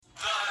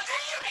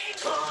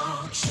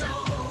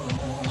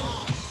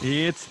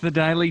It's the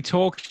Daily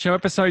Talk Show,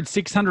 episode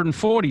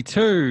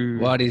 642.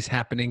 What is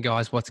happening,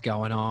 guys? What's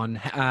going on?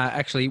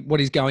 Actually,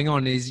 what is going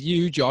on is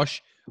you,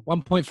 Josh,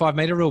 1.5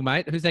 meter rule,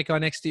 mate. Who's that guy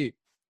next to you?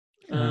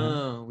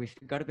 We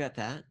forgot about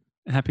that.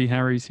 Happy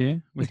Harry's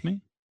here with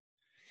me.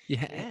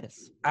 Yeah.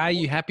 Yes. Are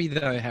you happy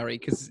though, Harry?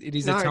 Because it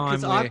is a time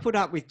because where I put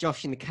up with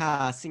Josh in the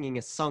car singing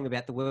a song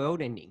about the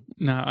world ending.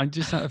 No,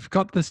 I've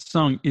got the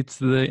song. It's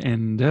the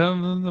end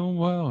of the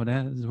world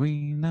as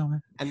we know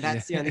it. And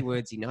that's the only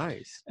words he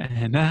knows.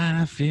 And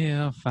I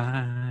feel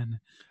fine.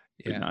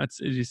 But Yeah. no, it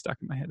is stuck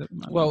in my head at the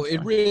moment. well, I'm it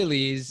sorry.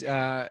 really is.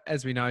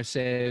 As we know,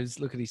 says,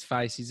 look at his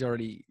face. He's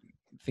already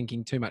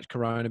thinking too much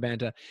Corona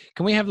banter.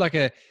 Can we have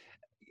like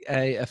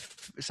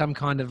some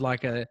kind of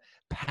like a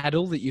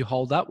paddle that you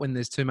hold up when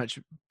there's too much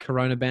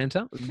Corona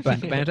banter?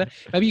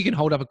 Maybe you can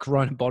hold up a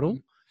Corona bottle.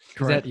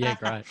 Correct. that- Yeah,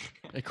 great.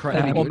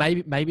 That'd be Or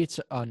good. maybe it's.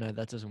 Oh no,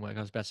 that doesn't work.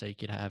 I was about to say you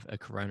could have a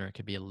Corona. It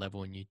could be a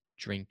level, and you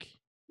drink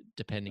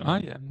depending. Oh,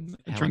 on yeah. A how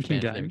much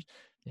drinking banter there game. is.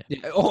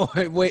 Yeah. Or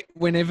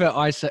whenever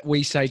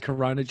we say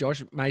Corona,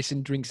 Josh,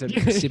 Mason drinks a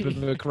sip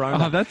of a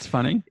Corona. Oh, that's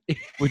funny.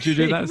 Would you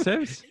do that,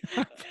 Sebs?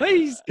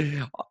 Please,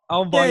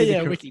 I'll buy you.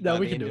 Yeah, the we Corona. can, no,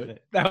 we the can end do of it.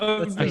 it. That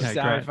would That's be okay,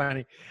 so great.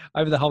 funny.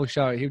 Over the whole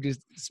show, he'll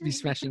just be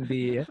smashing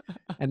beer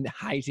and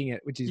hating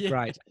it, which is Yeah.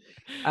 great.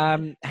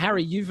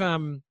 Harry, you've I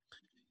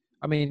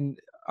mean,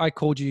 I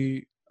called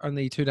you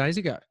only 2 days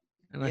ago,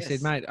 and I said,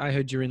 Yes. mate, I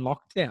heard you're in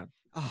lockdown.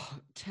 Oh,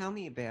 tell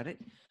me about it.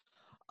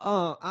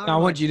 Oh, I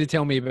want you to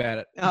tell me about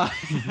it. Oh,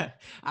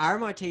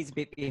 RMIT's a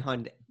bit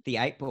behind the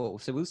 8 ball,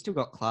 so we've still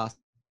got classes,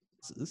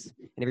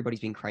 and everybody's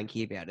been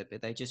cranky about it.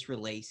 But they just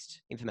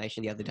released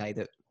information the other day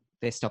that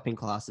they're stopping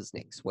classes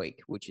next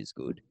week, which is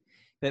good.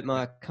 But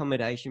my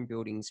accommodation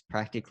building's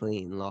practically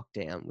in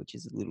lockdown, which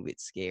is a little bit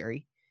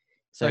scary.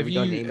 So have we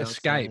got an you email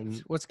escaped?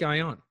 saying- What's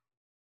going on?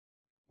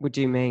 What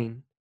do you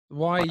mean?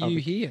 Why are I'll you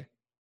be- here?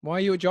 Why are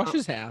you at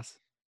Josh's house?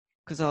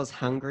 Because I was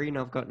hungry and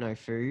I've got no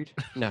food.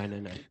 No.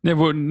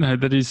 No,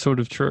 that is sort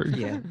of true.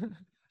 Yeah.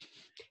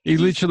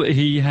 Yesterday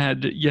he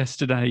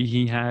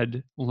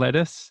had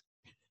lettuce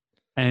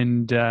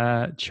and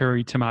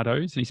cherry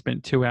tomatoes, and he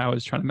spent 2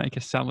 hours trying to make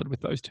a salad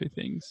with those two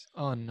things.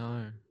 Oh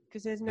no.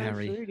 Because there's no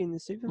Harry. food in the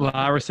supermarket.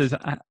 Lara says,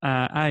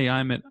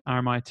 I'm at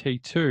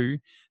RMIT too.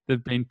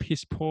 They've been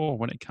piss poor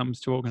when it comes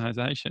to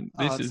organisation.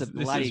 Oh, This it's a is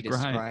bloody great.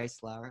 disgrace,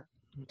 Lara.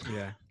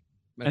 Yeah.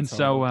 And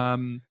so,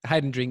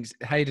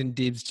 Hayden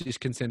Dibbs just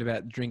concerned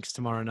about drinks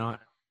tomorrow night.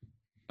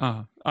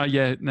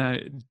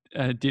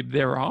 Dib,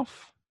 they're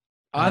off.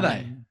 Are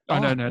they? Oh,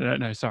 Oh.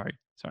 no. Sorry.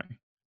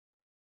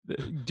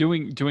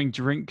 Doing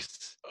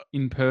drinks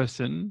in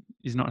person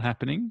is not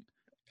happening.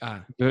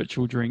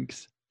 Virtual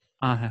drinks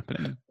are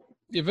happening.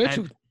 Yeah,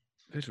 virtual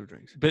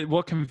drinks. But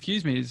what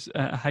confused me is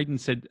Hayden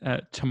said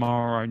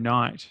tomorrow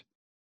night.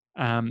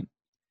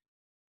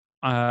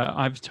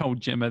 I've told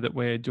Gemma that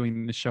we're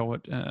doing the show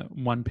at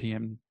 1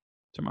 p.m.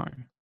 tomorrow.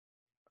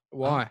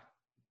 Why?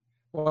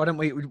 Why don't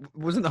we?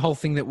 Wasn't the whole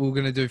thing that we were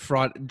going to do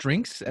Friday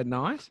drinks at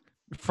night?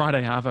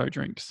 Friday Arvo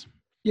drinks.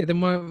 Yeah,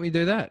 then why don't we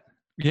do that?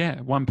 Yeah,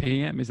 1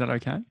 p.m. Is that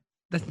okay?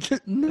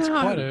 No,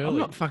 quite I'm early.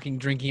 not fucking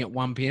drinking at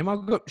 1 p.m.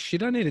 I've got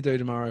shit I need to do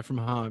tomorrow from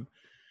home.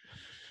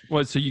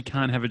 Well, so you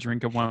can't have a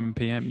drink at 1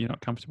 p.m. You're not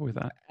comfortable with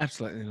that?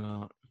 Absolutely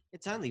not.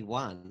 It's only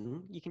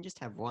one. You can just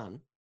have one.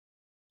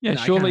 Yeah,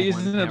 No, I surely can't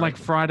have isn't one it like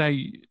Harry.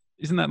 Friday?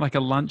 Isn't that like a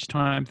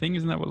lunchtime thing?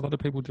 Isn't that what a lot of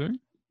people do?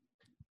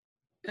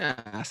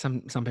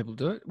 Some people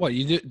do it. What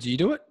you do? Do you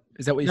do it?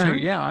 Is that what you're No,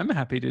 saying? yeah, I'm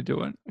happy to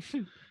do it.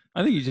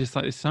 I think you just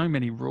like there's so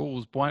many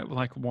rules. Why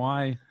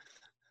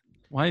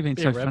are you being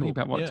Be so a funny rebel,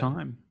 about what yeah.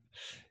 time?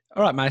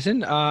 All right,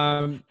 Mason.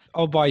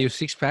 I'll buy you a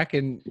 6-pack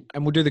and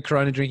we'll do the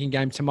Corona drinking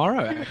game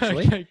tomorrow.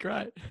 Actually, Okay,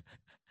 great.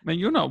 I mean,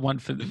 you're not one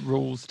for the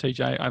rules,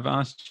 TJ. I've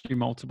asked you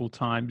multiple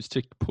times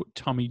to put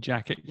Tommy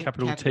Jacket, Yeah,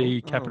 capital T,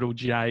 capital. capital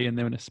J, and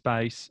then a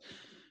space.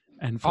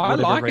 And for I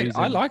whatever like reason, it.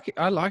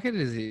 I like it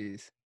as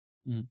is.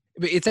 Mm.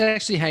 But it's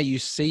actually how you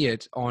see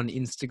it on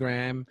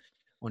Instagram,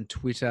 on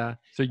Twitter.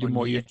 So you're on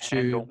more your YouTube.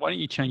 handle. Why don't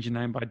you change your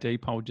name by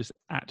default just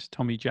at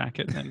Tommy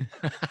Jacket then?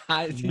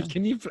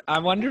 Can you? I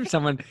wonder if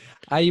someone.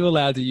 Are you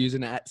allowed to use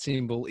an @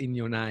 symbol in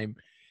your name?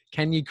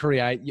 Can you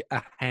create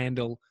a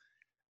handle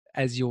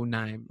as your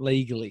name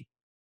legally?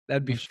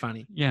 That'd be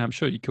funny. Yeah, I'm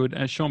sure you could.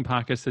 Sean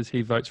Parker says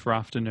he votes for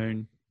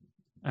afternoon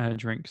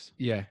drinks.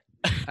 Yeah.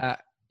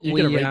 You're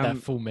going We, to read that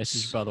full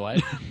message, by the way.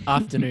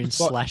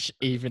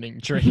 Afternoon/evening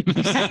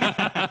drinks.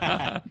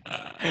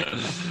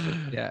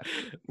 Yeah.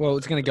 Well,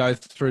 it's going to go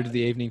through to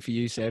the evening for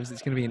you, Sevs.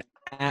 It's going to be an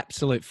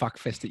absolute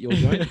fuckfest at your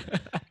joint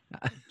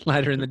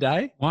later in the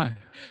day. Why?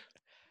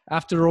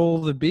 After all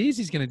the beers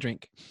he's going to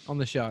drink on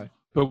the show.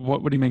 But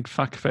what would he make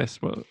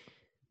fuckfest? Well,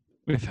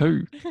 with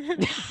who?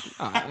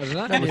 I don't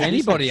know. None of With your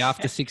anybody business.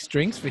 after 6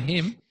 drinks for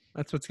him.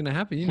 That's what's going to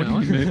happen. You What know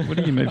are it. what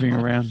are you moving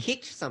around?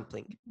 Hit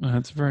something.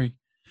 That's very.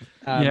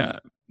 Um, Yeah,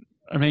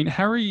 I mean,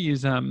 Harry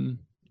is.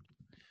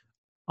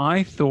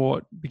 I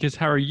thought because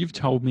Harry, you've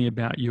told me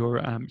about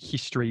your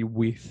history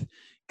with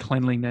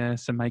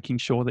cleanliness and making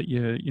sure that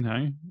you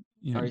know,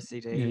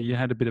 OCD. you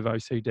had a bit of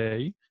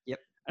OCD. Yep.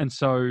 And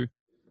so,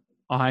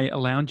 I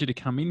allowed you to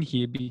come in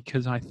here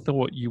because I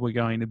thought you were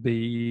going to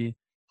be,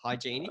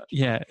 Hygienic.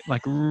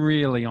 like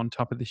really on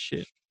top of this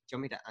shit. Do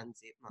you want me to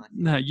unzip my?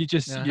 No,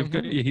 you've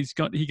got,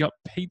 No. he got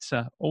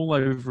pizza all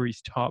over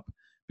his top,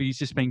 but he's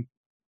just been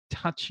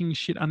touching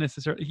shit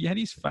unnecessarily. He had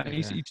his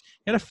face, Yeah. he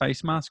had a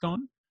face mask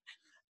on,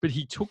 but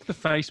he took the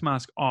face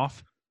mask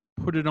off,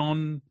 put it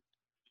on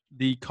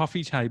the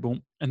coffee table,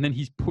 and then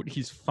he's put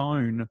his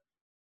phone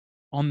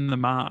on the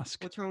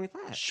mask. What's wrong with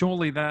that?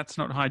 Surely that's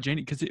not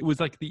hygienic because it was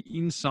like the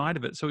inside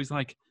of it. So he's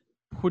like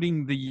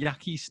putting the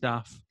yucky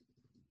stuff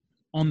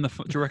on the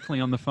directly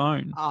on the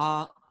phone.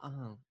 Oh,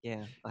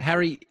 yeah.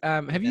 Harry,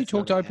 have you That's not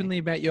talked okay. openly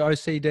about your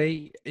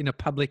OCD in a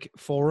public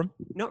forum?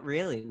 Not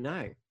really.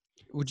 No.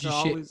 Would you So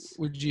I share? was-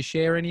 Would you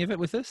share any of it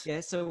with us?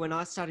 Yeah. So when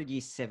I started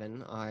year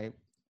 7, I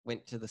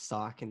went to the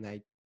psych and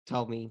they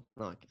told me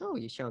like, "Oh,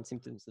 you're showing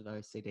symptoms of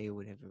OCD or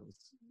whatever it was."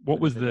 What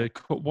was whatever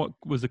what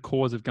was the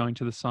cause of going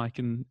to the psych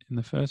in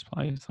the first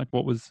place? Like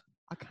what was?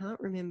 I can't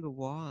remember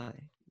why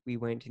we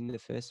went in the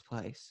first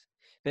place.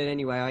 But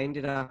anyway, I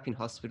ended up in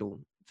hospital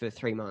for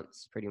 3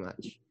 months, pretty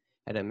much,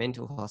 at a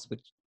mental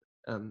hospital,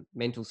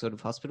 mental sort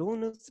of hospital,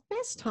 and it was the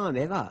best time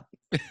ever.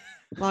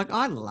 Like,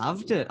 I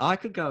loved it. I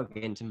could go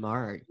again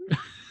tomorrow.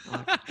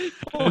 Like,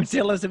 Oh,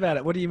 tell us about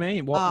it. What do you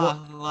mean? What?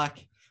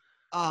 it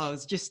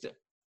was just.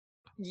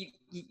 You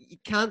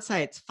can't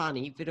say it's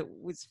funny, but it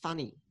was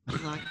funny.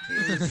 Like,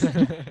 it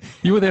was,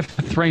 You were there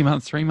for 3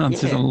 months. 3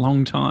 months is a Yeah.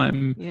 long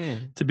time yeah.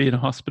 to be in a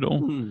hospital.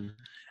 Hmm.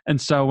 And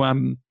so,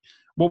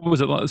 what was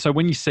it like? So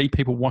when you see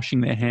people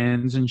washing their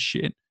hands and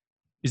shit,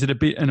 is it a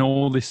bit, and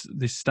all this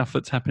stuff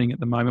that's happening at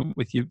the moment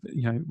with you,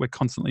 we're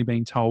constantly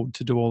being told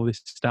to do all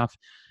this stuff.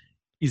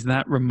 Is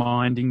that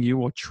reminding you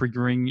or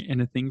triggering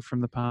anything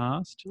from the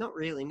past? Not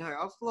really. No,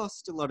 I've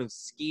lost a lot of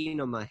skin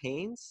on my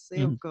hands. See,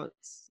 Mm. I've got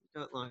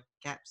like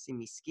gaps in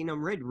my skin.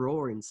 I'm red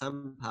raw in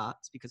some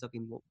parts because I've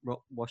been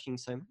washing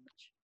so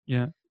much.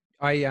 Yeah.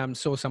 I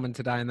saw someone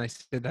today and they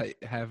said they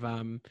have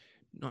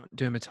not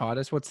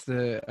dermatitis. What's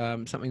the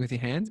something with your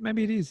hands?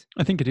 Maybe it is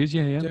I think it is.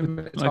 Yeah. Yeah. Like the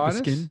dermatitis.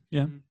 skin.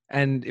 Yeah.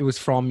 And it was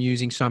from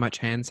using so much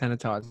hand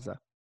sanitizer,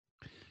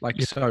 like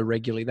Yeah. so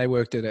regularly. They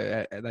work at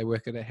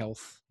a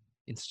health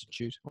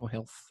institute or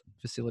health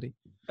facility.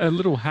 A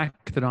little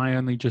hack that I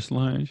only just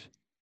learned.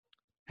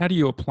 How do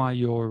you apply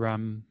your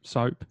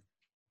soap?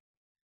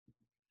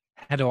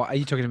 Are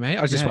you talking to me?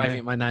 I was just Yeah, waving yeah.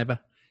 at my neighbour.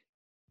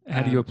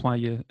 How do you apply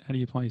your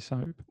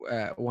soap?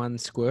 One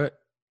squirt.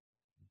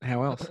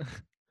 How else?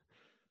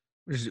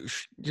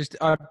 just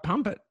I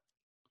pump it.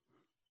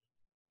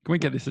 Can we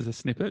get this as a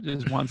snippet?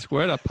 Just one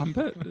squirt, I pump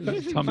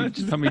it.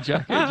 Tommy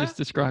Jacket just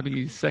describing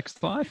his sex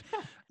life.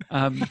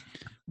 Do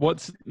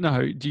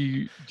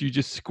you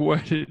just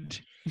squirt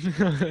it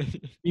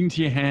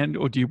into your hand,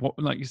 or do you what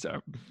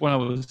I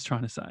was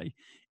trying to say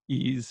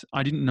is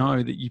I didn't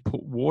know that you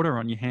put water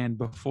on your hand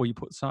before you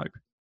put soap.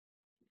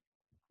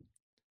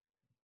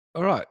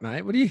 All right,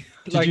 mate. What do you?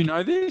 Did you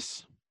know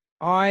this?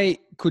 I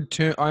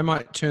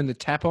might turn the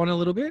tap on a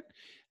little bit,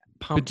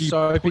 pump do you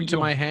soap put into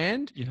your- my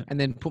hand, Yeah. and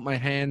then put my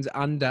hands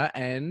under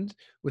and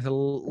with a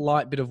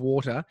light bit of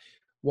water,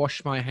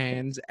 wash my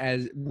hands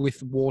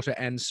with water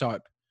and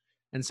soap,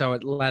 and so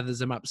it lathers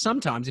them up.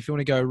 Sometimes, if you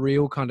want to go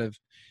real kind of,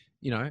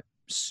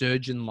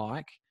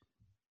 surgeon-like,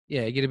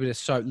 yeah, get a bit of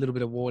soap, a little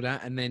bit of water,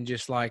 and then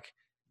just like,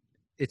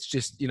 it's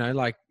just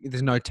like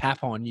there's no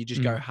tap on. You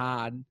just go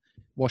hard,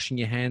 washing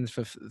your hands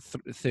for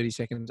 30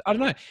 seconds. I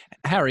don't know,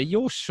 Harry.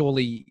 You're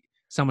surely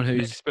someone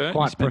who's Expert, you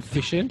quite spent-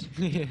 proficient.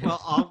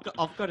 Well,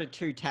 I've got a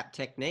 2-tap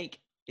technique.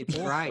 It's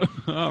great.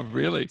 Oh,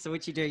 really? So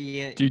what you do,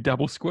 Do you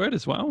double squirt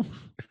as well?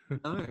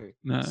 no.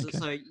 No. So, Okay.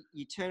 so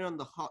you turn on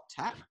the hot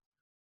tap.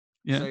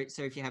 Yeah.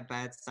 So if you have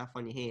bad stuff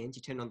on your hands,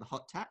 you turn on the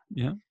hot tap.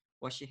 Yeah.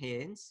 Wash your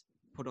hands.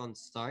 Put on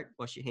soap.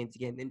 Wash your hands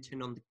again. Then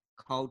turn on the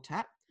cold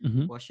tap.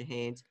 Mhm. Wash your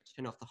hands.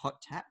 Turn off the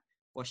hot tap.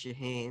 Wash your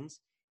hands,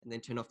 and then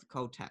turn off the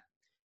cold tap.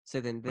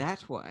 So then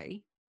that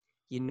way,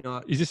 you're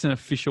not. Is this an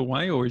official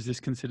way, or is this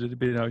considered a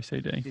bit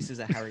OCD? This is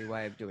a Harry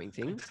way of doing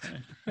things.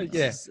 Okay.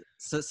 Yeah.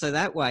 So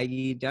that way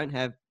you don't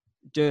have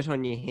dirt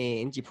on your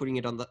hands. You're putting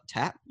it on the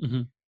tap,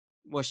 Mhm.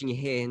 washing your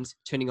hands,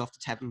 turning off the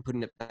tap, and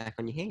putting it back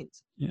on your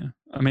hands. Yeah.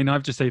 I mean,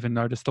 I've just even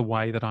noticed the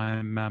way that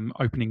I'm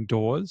opening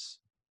doors.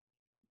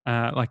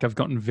 Like I've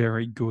gotten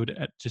very good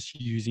at just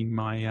using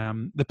my.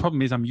 The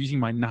problem is I'm using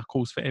my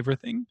knuckles for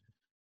everything.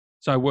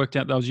 So I worked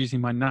out that I was using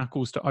my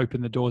knuckles to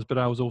open the doors, but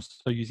I was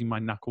also using my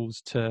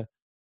knuckles to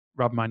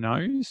rub my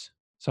nose.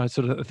 So I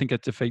think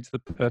it defeats the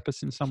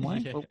purpose in some way.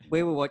 Yeah. Well,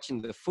 we were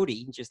watching the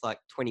footy just like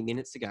 20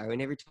 minutes ago,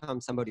 and every time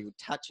somebody would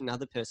touch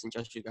another person,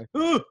 Josh would go,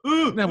 No,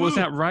 well, it's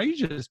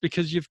outrageous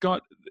because you've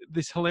got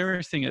this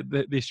hilarious thing.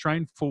 The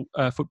Australian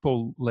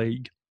Football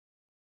League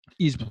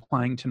is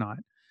playing tonight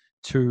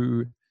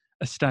to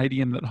a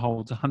stadium that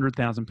holds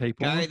 100,000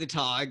 people, Go the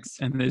Tigers.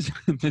 and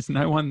there's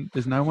no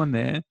one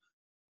there.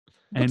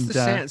 What's And the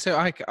sound? So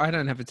I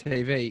don't have a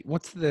TV.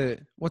 What's the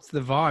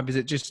vibe? Is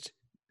it just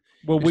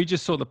well, we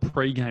just saw the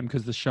pre-game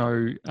because the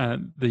show,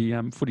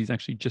 the footy's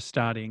actually just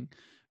starting.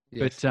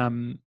 yes. But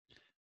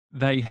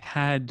they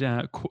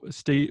had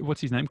Steve, what's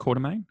his name,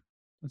 Quartermain.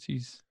 What's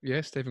his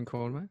Yeah, Stephen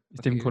Quartermain.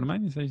 Stephen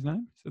Quartermain? Is that his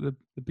name? So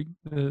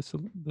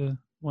the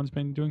one's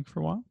been doing for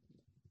a while,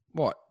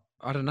 What?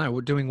 I don't know.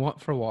 We're doing what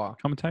for a while?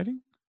 commentating.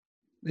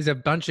 There's a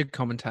bunch of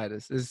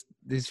commentators. There's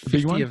The big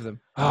 50 one? of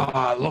them.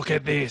 Oh, look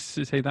at this!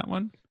 Is he that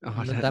one? Oh,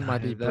 I That- don't that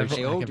might know. be They've- Bruce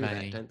They all do that,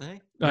 McAvaney. don't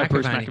they?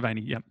 Bruce McAvaney.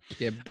 McAvaney. Yep.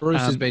 Yeah, Bruce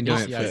has been doing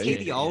he's it the for Is he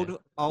the older,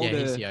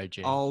 he's the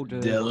OG. older?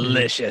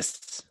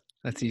 delicious.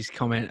 That's his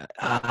comment.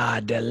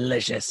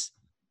 Delicious.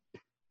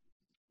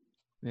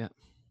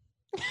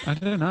 I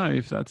don't know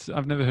if that's.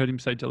 I've never heard him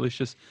say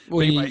delicious.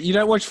 Well, Anyway. you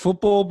don't watch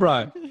football,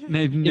 bro.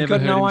 They've never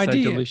got heard no him say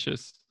idea.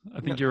 delicious. I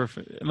think you're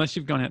unless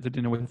you've gone out to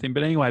dinner with him.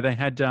 But anyway, they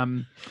had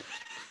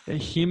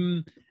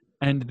him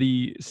and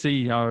the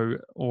CEO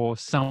or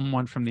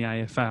someone from the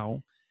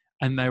AFL,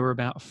 and they were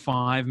about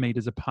 5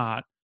 meters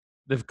apart.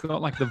 They've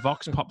got like the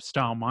Vox Pop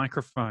style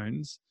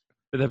microphones,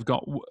 but they've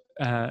got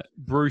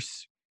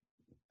Bruce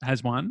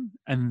has one,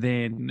 and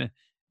then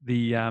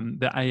the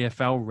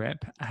AFL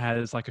rep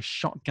has like a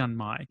shotgun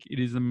mic. It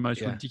is the most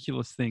Yeah.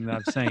 ridiculous thing that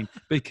I've seen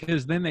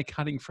because then they're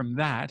cutting from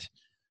that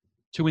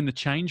to in the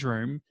change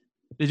room.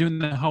 They're doing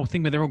the whole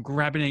thing where they're all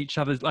grabbing each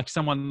other, like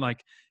someone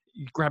like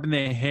grabbing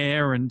their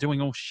hair and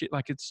doing all shit.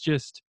 Like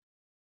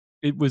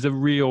it was a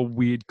real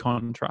weird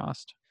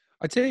contrast.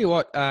 I tell you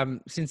what,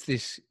 since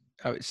this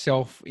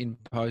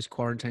self-imposed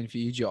quarantine for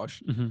you,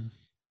 Josh, Mm-hmm.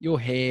 your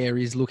hair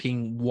is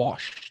looking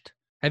washed.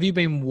 Have you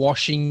been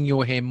washing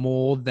your hair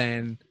more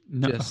than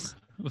No. just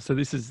So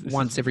this is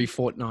once every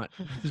fortnight?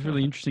 This is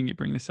really interesting you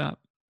bring this up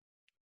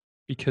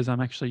because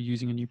I'm actually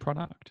using a new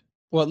product.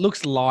 Well, it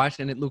looks light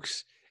and it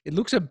looks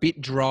a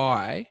bit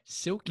dry.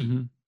 Silky.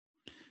 Mhm.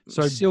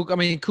 So Silk. I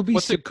mean, it could be.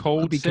 what's silk, it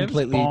called? Could be Sev?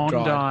 completely Bondi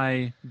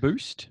dry.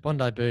 Boost.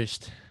 Bondi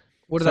Boost.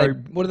 What are So-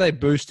 What are they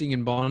boosting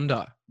in Bondi?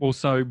 Well,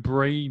 so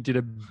Bree did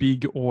a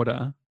big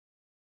order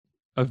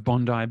of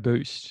Bondi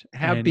Boost.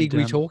 How and, big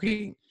we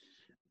talking?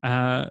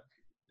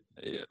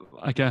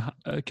 Like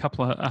a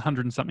couple of $100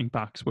 and something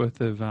bucks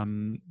worth of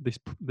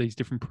these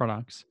different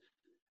products,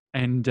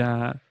 and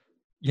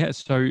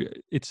so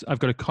I've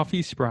got a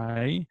coffee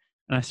spray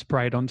and I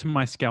spray it onto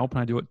my scalp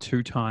and I do it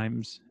 2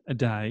 times a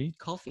day.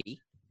 Coffee.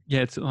 Yeah,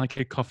 it's like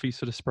a coffee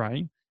sort of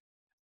spray,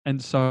 and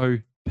so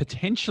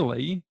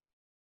potentially,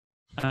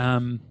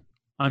 I'm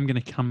going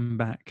to come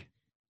back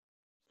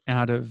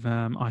out of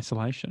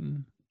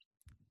isolation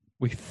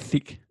with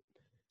thick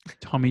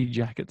Tommy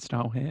jacket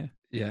style hair.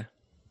 Yeah.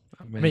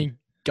 I mean,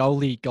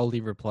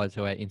 Goldie replied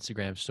to our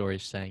Instagram story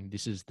saying,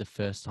 "This is the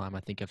first time I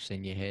think I've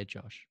seen your hair,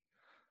 Josh."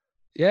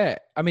 yeah.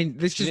 I mean,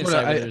 this She is didn't what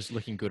say whether I. it was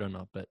looking good or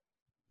not, but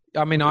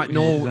I mean, What does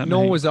nor that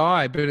nor mean? was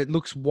I, but it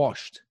looks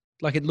washed.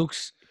 Like it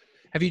looks.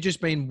 Have you just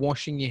been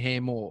washing your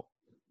hair more?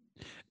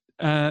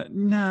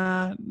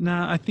 Nah.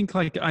 I think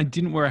like I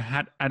didn't wear a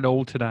hat at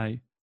all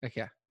today,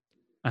 Okay.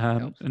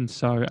 and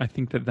so I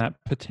think that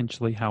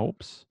potentially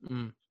helps.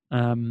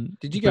 Mm.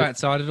 Did you go but-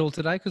 outside at all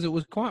today? Because it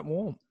was quite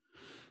warm.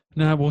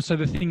 No, well, so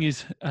the thing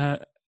is,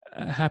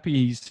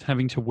 Happy's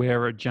having to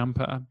wear a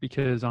jumper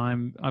because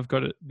I've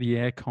got the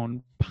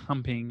aircon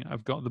pumping.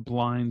 I've got the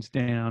blinds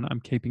down.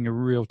 I'm keeping a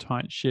real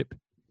tight ship.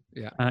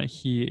 Yeah.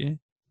 Here,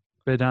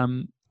 but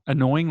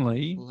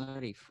annoyingly,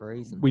 Bloody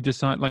freezing. we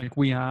decide like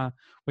we're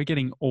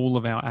getting all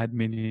of our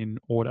admin in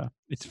order.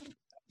 It's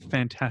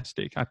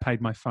fantastic. I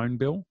paid my phone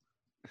bill.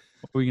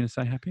 What were you going to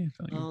say, Happy? I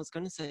feel like I was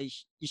going to say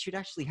you should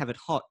actually have it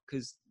hot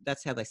because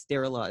that's how they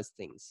sterilize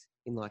things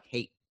in like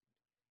heat.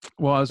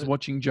 Well, I was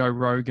watching Joe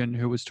Rogan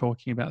who was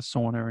talking about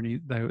sauna,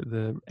 and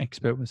the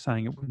expert was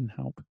saying it wouldn't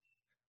help.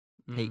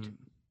 Heat. Mm.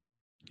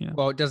 Yeah.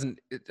 Well, it doesn't.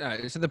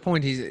 So the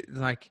point is,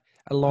 like,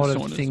 a lot of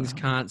saunas things are-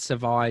 can't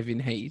survive in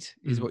heat,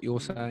 is Mm. what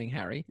you're saying,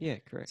 Harry. Yeah,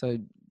 correct. So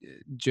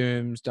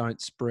germs don't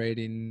spread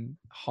in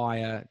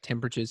higher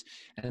temperatures,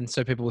 and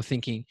so people were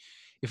thinking,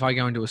 if I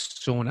go into a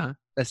sauna,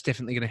 that's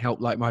definitely going to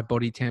help, like my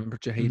body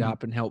temperature heat Mhm.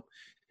 up and help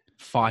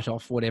fight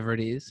off whatever it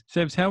is.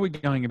 Sebs, how are we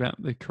going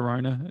about the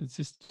corona? Is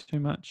this too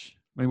much?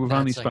 I mean, we've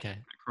only that's spoken okay.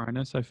 about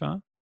corona so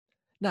far.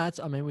 No,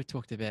 I mean, we've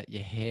talked about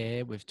your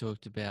hair. We've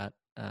talked about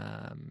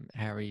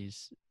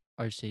Harry's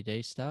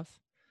OCD stuff.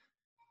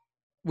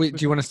 Do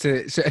you want us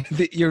to? So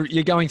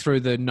you're going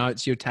through the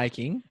notes you're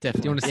taking.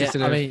 Definitely. want us to Yeah,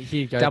 sort I of mean,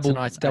 here you go. double-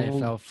 Tonight's double-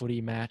 AFL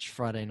footy match,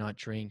 Friday night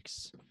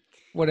drinks.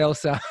 What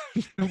else?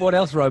 What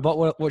else,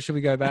 Robot? What should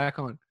we go back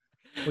on?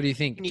 What do you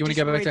think? Can Do you you want to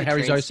just go back read to the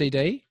Harry's OCD? Do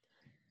you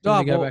Oh,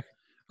 want to go well, back?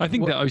 I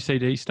think What- the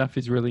OCD stuff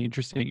is really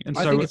interesting. And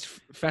I so think it's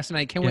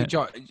fascinating. Can we?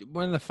 Yeah.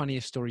 One of the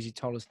funniest stories he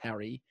told us,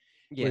 Harry,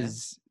 Yeah.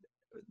 was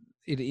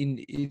it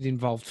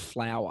involved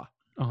flour,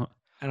 uh,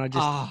 and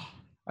Ah,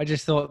 I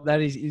just thought that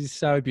is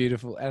so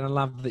beautiful, and I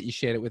love that you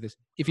shared it with us.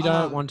 If you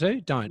don't Oh, want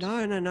to, don't.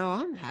 no.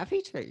 I'm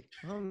happy to.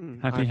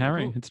 Happy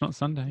Harry. Cool. It's not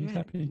Sunday. He's Yeah,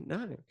 happy.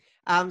 No.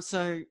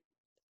 So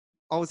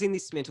I was in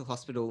this mental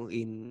hospital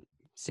in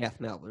South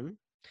Melbourne,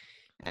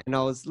 and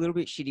I was a little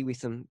bit shitty with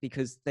them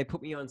because they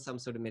put me on some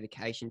sort of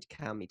medication to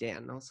calm me down.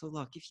 And I was sort of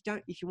like,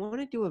 if you want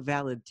to do a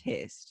valid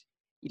test,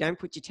 you don't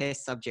put your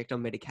test subject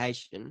on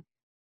medication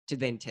to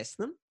then test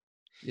them.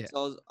 Yeah.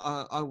 So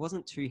I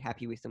wasn't too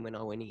happy with them when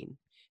I went in.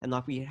 And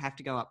like we'd have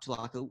to go up to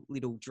like a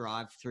little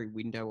drive-through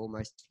window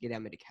almost to get our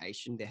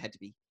medication. There had to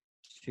be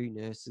 2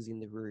 nurses in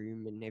the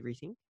room and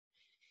everything.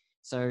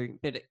 So,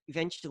 but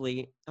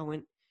eventually I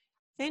went,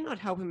 they're not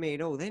helping me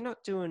at all. They're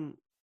not doing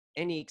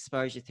any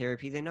exposure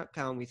therapy. They're not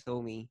going with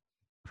all my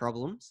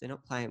problems. They're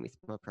not playing with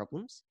my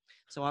problems.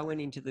 So I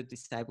went into the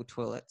disabled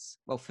toilets.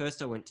 Well,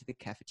 first I went to the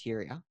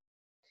cafeteria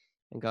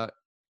and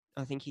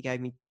I think he gave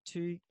me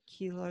 2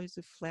 kilos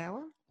of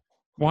flour.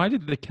 Why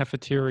did the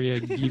cafeteria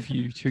give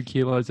you 2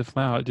 kilos of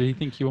flour? Did he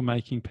think you were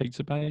making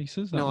pizza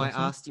bases? No, I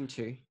asked him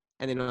to.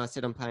 And then I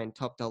said, I'm paying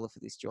top dollar for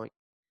this joint.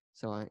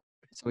 So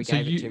he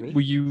gave it to me.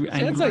 Were you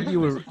Sounds angry?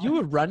 like you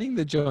were running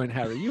the joint,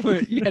 Harry.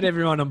 You had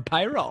everyone on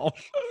payroll.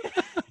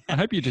 I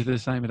hope you do the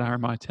same at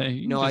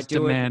RMIT. No, I Just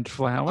do it- demand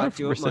flour I for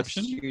do it my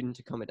reception. student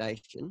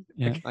accommodation.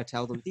 Yeah. I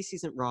tell them, this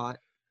isn't right.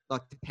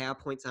 Like the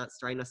PowerPoints aren't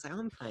straight. And I say,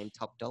 I'm paying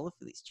top dollar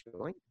for this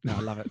joint. No, I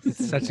love it.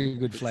 It's such a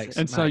good flex.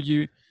 And so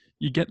mate.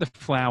 you get the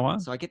flour.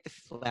 So I get the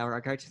flour. I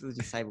go to the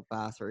disabled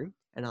bathroom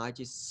and I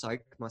just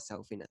soak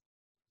myself in it.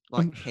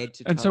 Like head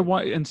to toe. And so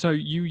why? And so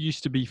you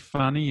used to be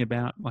funny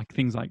about like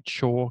things like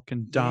chalk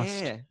and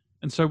dust. Yeah.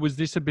 And so was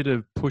this a bit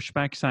of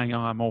pushback saying, "Oh,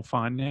 I'm all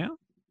fine now"?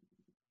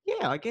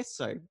 Yeah, I guess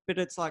so. But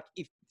it's like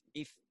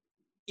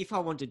if I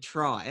want to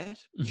try it,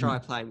 try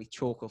playing with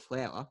chalk or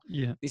flour,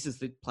 Yeah. this is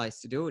the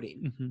place to do it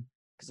in. Hmm.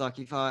 Because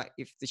like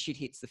if the shit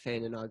hits the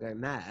fan and I go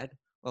mad,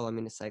 well, I'm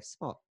in a safe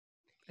spot.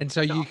 And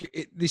so No.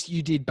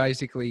 you did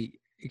basically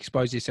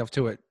expose yourself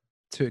to it,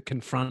 to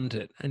confront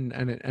it, and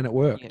it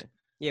worked. Yeah,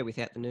 yeah,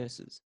 without the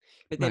nurses.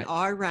 But then Mate.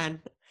 I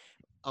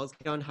was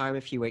going home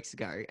a few weeks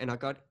ago, and I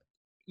got,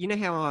 you know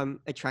how I'm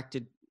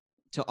attracted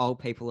to old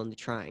people on the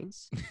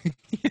trains.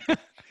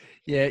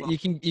 Yeah, Well-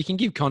 you can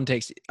give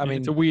context. I mean,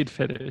 it's a weird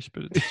fetish,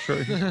 but it's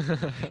true.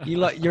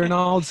 you're an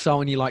old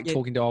soul and you like Yeah,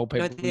 talking to old no,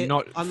 people. they're- You're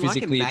not I'm like a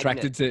physically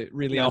attracted to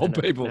really old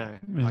people. No,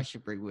 Yeah. I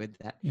should reword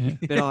that. Yeah.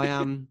 But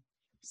I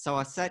so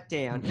I sat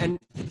down, and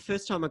for the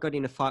first time I got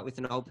in a fight with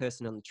an old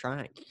person on the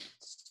train.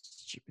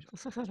 Stupid.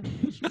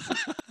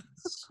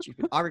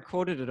 Stupid. I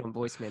recorded it on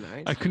voice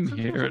memos. I couldn't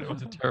hear it. It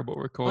was a terrible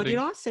Oh, recording. did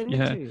I send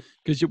Yeah. it to you?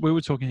 Because we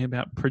were talking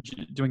about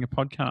doing a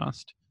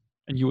podcast,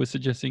 and you were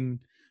suggesting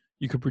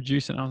you could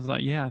produce it. And I was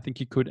like, yeah, I think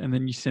you could. And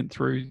then you sent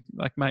through,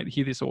 like, mate,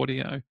 hear this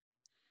audio.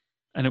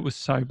 And it was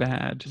so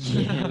bad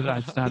that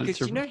I started Because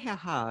to. you know how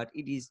hard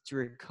it is to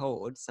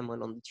record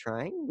someone on the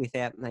train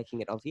without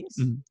making it obvious?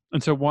 Mm.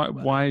 And so why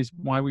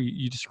were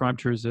you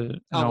described her as an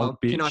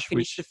old bitch? Can I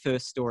finish which, the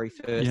first story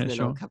first, Yeah, and then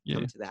sure. I'll come Yeah.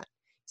 to that.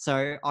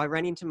 So I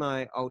ran into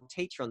my old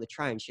teacher on the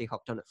train. She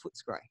hopped on at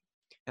Footscray.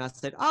 And I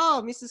said,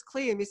 "Oh, Mrs.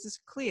 Clear, Mrs.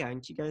 Clear."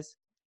 And she goes,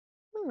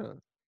 "Oh."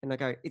 And I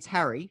go, "It's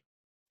Harry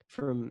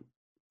from,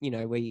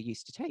 where you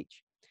used to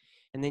teach."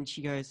 And then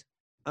she goes,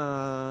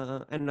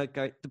 and I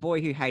go, "The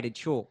boy who hated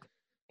chalk."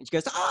 And she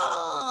goes,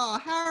 "Oh,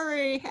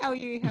 Harry, how are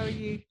you? How are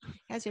you?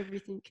 How's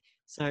everything?"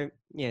 So,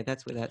 yeah,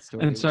 that's where that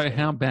story and so was.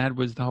 how bad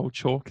was the whole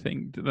chalk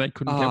thing? That they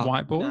couldn't get Oh,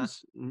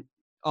 whiteboards?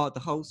 The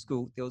whole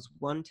school, there was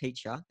one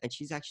teacher, and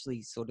she's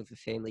actually sort of a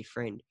family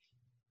friend.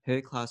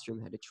 Her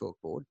classroom had a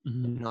chalkboard,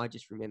 Mhm. and I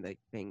just remember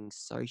being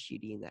so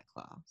shitty in that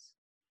class.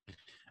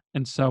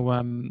 And so,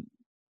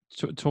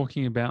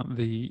 talking about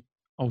the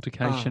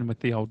altercation with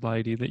the old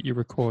lady that you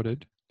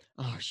recorded.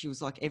 Oh, she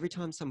was like, every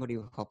time somebody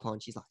would hop on,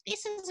 she's like,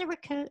 "This is a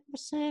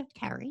reserved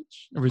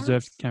carriage." A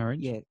reserved Yes. carriage?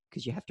 Yeah,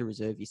 because you have to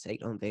reserve your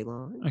seat on V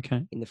line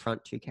Okay. in the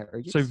front 2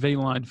 carriages. So V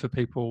Line, for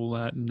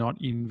people not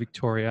in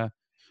Victoria,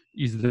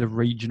 is the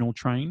regional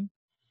train.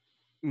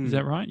 Is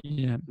that right?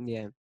 Yeah.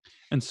 Yeah.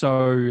 And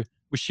so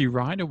was she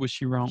right or was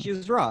she wrong? She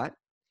was right,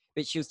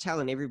 but she was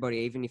telling everybody,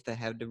 even if they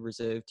had a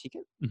reserved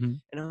ticket.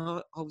 Mhm.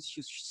 And she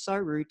was so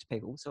rude to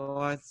people. So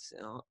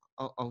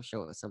I'll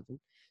show her something.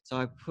 So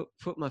I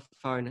put my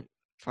phone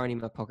in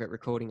my pocket,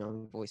 recording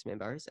on voice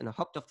memos, and I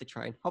hopped off the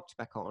train, hopped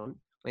back on,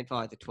 went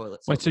via the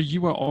toilet. Wait, so you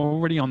were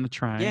already on the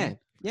train? yeah,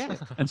 yeah.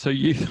 And so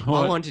you I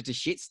thought, wanted to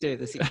shit stir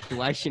the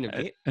situation a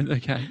bit. and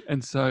okay,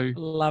 and so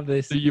Love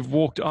this. you've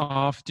walked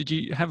off. Did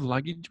you have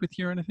luggage with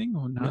you or anything,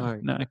 or no?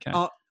 No. Okay.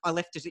 Oh, I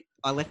left it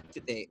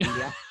there,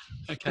 yeah,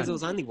 Okay. because it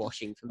was only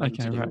washing for me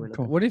Okay, to do. right, when I-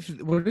 cool. What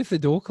if the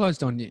door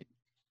closed on you?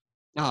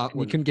 Oh, it You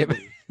wouldn't, couldn't get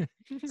it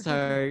wouldn't.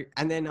 So,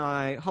 and then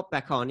I hop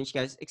back on, and she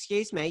goes,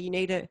 "Excuse me, you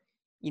need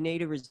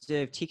a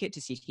reserved ticket to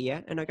sit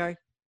here." And I go,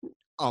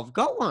 "I've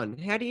got one.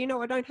 How do you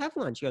know I don't have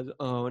one?" She goes,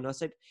 "Oh," and I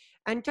said,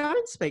 "And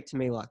don't speak to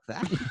me like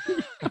that."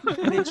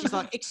 And then she's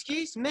like,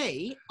 "Excuse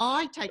me,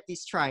 I take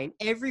this train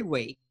every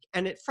week,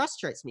 and it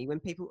frustrates me when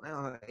people."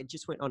 It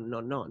just went on and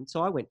on and on.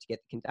 So I went to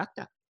get the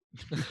conductor,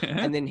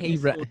 and then he. You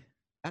ra- saw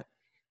that,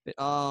 but,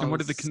 oh, and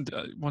what it did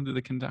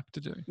the conductor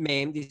do?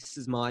 ma'am, this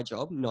is my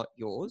job, not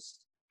yours.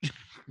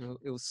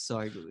 It was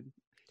so good.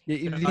 Yeah,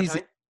 it I is-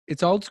 don't-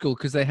 it's old school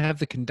because they have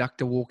the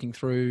conductor walking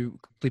through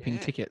flipping Yeah.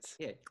 tickets.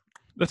 Yeah.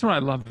 That's what I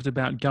loved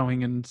about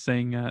going and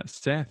seeing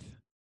Seth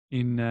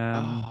in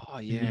Oh,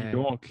 in yeah. New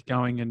York.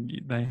 Going and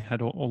they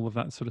had all of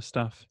that sort of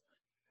stuff.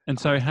 And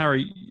so,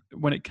 Harry,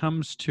 when it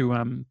comes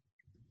to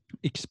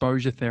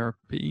exposure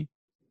therapy,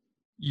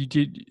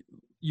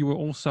 you were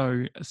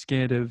also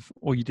scared of,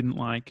 or you didn't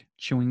like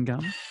chewing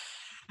gum.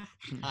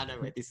 I know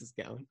where this is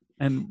going.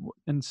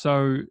 And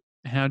so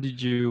how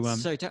did you?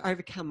 So to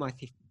overcome my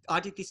I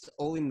did this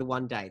all in the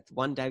one day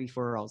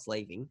before I was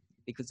leaving,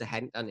 because I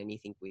hadn't done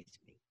anything with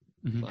me.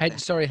 Mhm. Like, I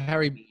Sorry, hadn't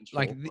Harry. been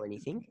Like short or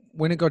anything.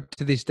 when it got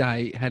to this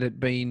day, had it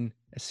been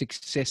a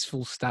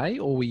successful stay,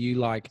 or were you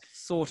like,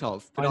 Sort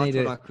of, but I I need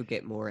thought to- I could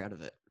get more out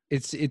of it.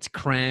 it's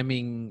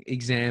cramming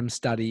exam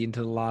study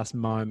into the last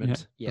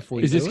moment Yeah. before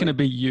you Is this do going to it?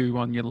 be you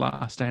on your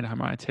last day at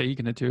MIT? You're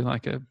going to do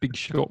like a big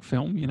short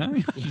film, you know?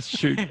 Just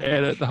shoot,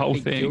 edit the whole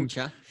Big thing.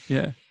 feature.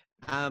 Yeah.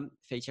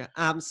 Feature.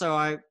 So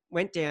I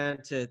went down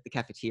to the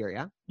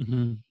cafeteria,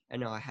 Hmm.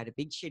 and I had a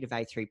big sheet of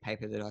A3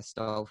 paper that I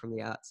stole from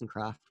the arts and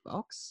craft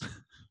box.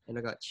 And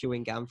I got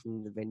chewing gum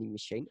from the vending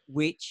machine,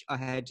 which I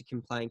had to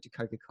complain to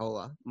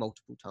Coca-Cola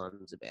multiple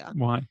times about.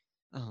 Why?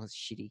 Oh, it's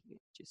shitty. It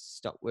just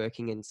stopped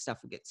working and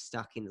stuff would get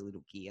stuck in the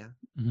little gear,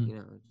 Mhm. you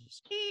know,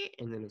 just,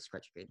 and then it'll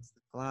scratch against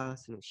the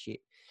glass and it'll shit.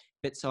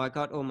 But so I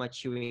got all my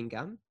chewing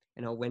gum,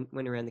 and I went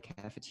around the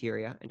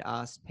cafeteria and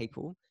asked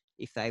people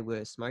if they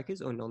were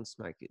smokers or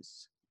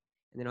non-smokers.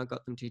 And then I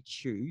got them to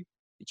chew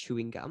the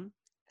chewing gum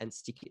and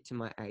stick it to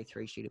my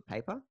A3 sheet of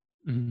paper.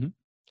 Hmm.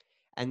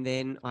 And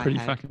then I Pretty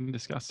had, fucking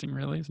disgusting,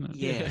 really, isn't it?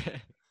 yeah.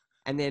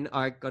 And then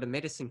I got a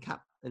medicine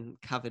cup and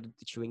covered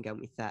the chewing gum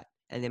with that.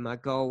 And then my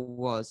goal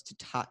was to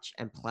touch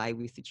and play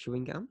with the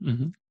chewing gum,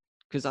 Hmm.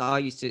 because I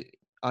used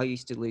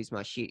to lose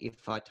my shit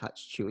if I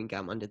touched chewing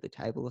gum under the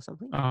table or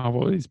something. Oh,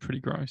 well, it is pretty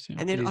gross. Yeah.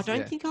 And then It I is, don't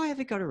yeah. think I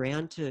ever got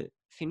around to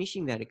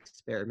finishing that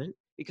experiment,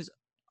 because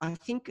I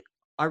think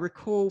I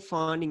recall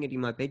finding it in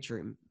my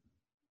bedroom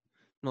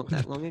not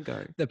that long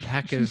ago. The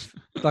pack of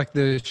like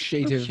the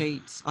sheet of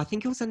Sheets. I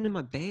think it was under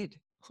my bed.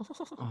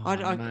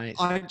 oh, mate.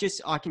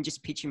 I can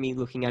just picture me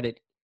looking at it.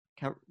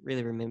 Can't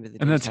really remember the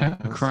And that's how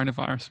details.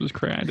 coronavirus was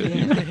created.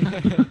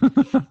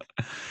 Yeah.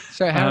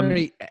 So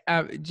Harry,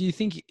 do you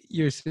think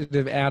you're sort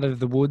of out of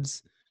the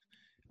woods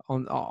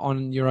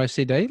on your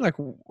OCD? Like,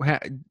 how,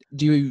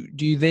 do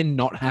you then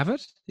not have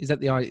it? Is that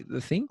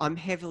the thing? I'm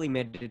heavily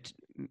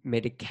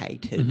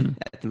medicated Mhm.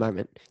 at the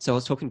moment. So I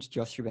was talking to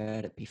Josh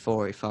about it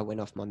before. If I went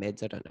off my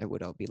meds, I don't know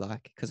what I'll be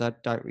like, because I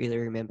don't really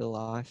remember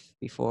life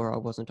before I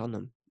wasn't on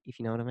them, if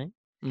you know what I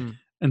mean.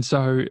 And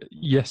so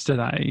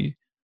yesterday,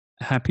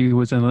 Happy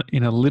was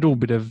in a little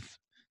bit of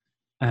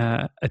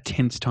a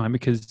tense time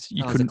because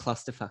you I was a couldn't.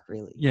 clusterfuck,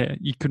 really. Yeah,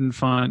 you couldn't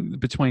find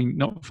between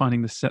not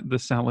finding the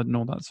salad and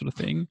all that sort of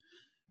thing,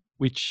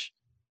 which,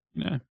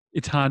 you know,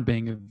 it's hard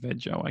being a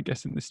veggie, I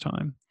guess, in this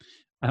time.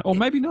 Or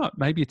maybe not.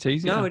 Maybe it's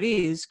easier. No, it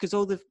is, because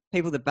all the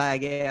people that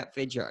bag out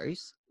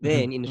veggios,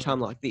 then in a time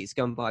like this,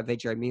 go and buy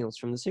veggie meals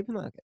from the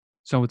supermarket.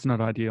 So it's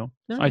not ideal.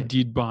 No. I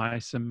did buy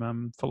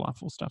some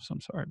falafel stuff, so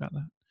I'm sorry about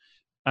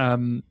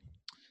that.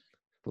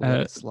 We'll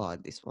let it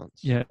slide this once.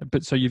 Yeah,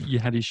 but so you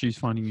had issues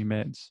finding your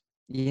meds.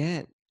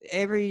 Yeah.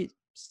 Every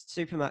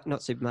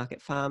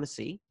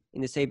pharmacy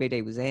in the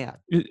CBD was out.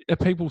 Are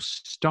people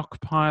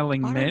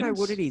stockpiling I meds? don't know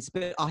what it is,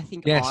 but I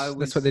think Yes, I was.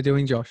 that's what they're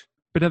doing, Josh.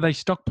 But are they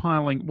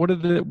stockpiling?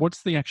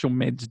 What's the actual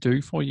meds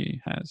do for you?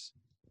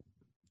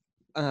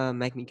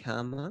 Make me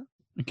calmer.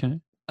 Okay.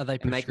 Are they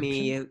And make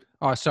prescription? me.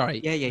 Oh, sorry.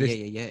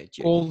 Yeah.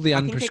 All the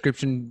I think they-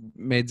 unprescription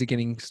meds are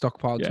getting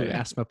stockpiled to Yeah.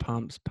 asthma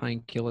pumps,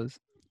 painkillers.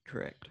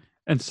 Correct.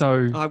 And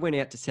so I went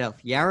out to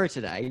South Yarra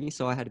today,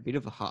 so I had a bit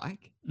of a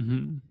hike.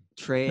 mhm,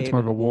 Tread. it's more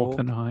of a and walk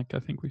than a hike. I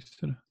think we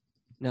sort of.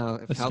 No,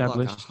 it felt like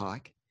a established.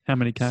 hike. How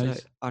many So,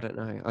 k's? I don't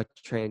know. I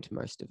trained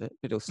most of it,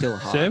 but it was still a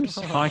hike.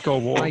 Sebs, hike or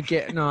walk? I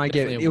get it.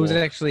 Definitely a It was walk.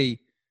 actually, It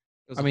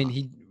was I a mean, hike.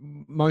 he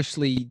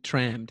mostly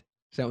trammed.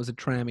 So that was a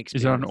tram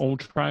experience. Is it on all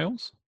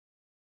trails?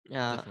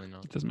 Definitely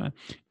not. It doesn't matter.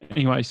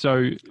 Anyway,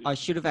 so I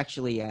should have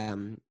actually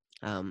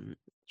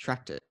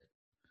tracked it.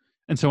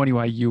 and so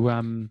anyway, you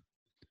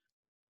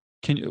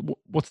can you,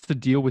 what's the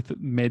deal with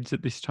meds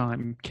at this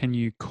time? Can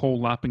you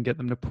call up and get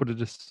them to put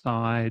it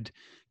aside?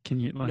 Can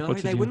you like? No,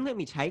 what's the they deal? wouldn't let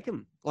me take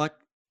them. Like,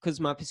 because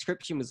my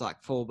prescription was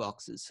like 4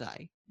 boxes,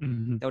 say.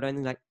 Mhm. They would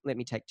only let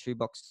me take 2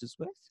 boxes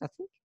worth, I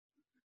think.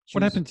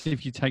 What Choose- happens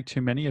if you take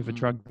too many of a Mm.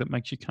 drug that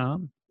makes you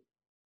calm?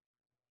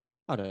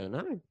 I don't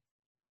know.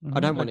 Mhm. I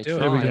don't don't want to do it.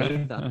 There we try go.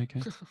 it. either.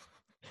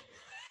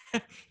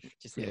 Okay.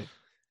 Just Yeah. a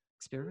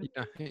experiment.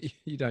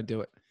 You don't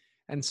do it.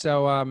 And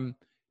so,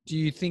 do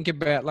you think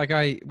about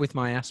with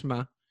my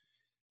asthma?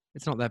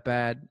 It's not that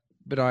bad,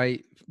 but I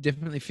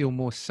definitely feel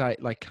more safe,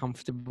 like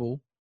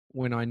comfortable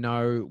when I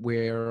know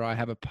where I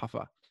have a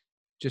puffer,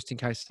 just in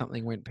case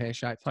something went pear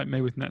shaped. It's like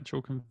me with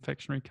Natural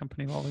Confectionery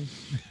Company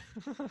lollies.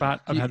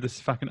 But I've had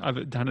this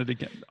I've done it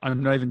again.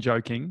 I'm not even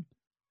joking.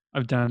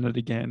 I've done it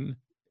again.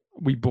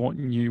 We bought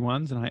new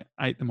ones and I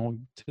ate them all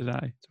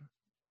today.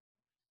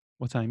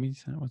 What's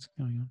Amy's? What's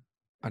going on?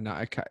 I know.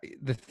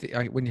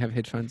 Okay, when you have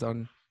headphones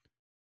on,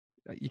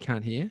 you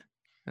can't hear,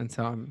 and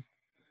so I'm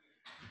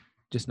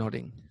just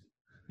nodding.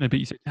 No, but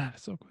you said,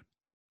 that's all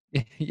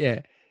good. Yeah,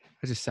 I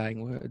was just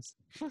saying words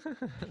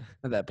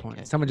at that point.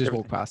 Okay. Someone just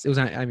walked past. It was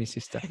Amy's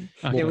sister. Okay.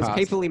 There Walked was past.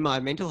 people in my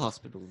mental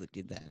hospital that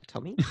did that,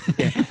 Tommy.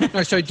 Yeah.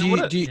 No, so do you,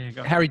 Yeah,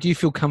 go on. Harry, do you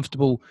feel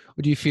comfortable,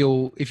 or do you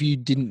feel if you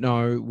didn't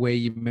know where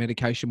your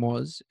medication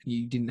was,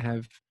 you didn't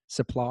have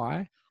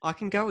supply, I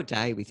can go a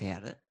day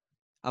without it.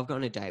 I've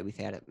gone a day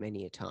without it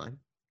many a time,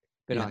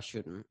 but Yeah. I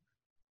shouldn't.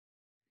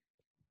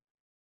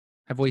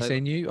 Have we So-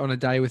 seen you on a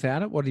day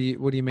without it? What do you I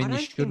mean you don't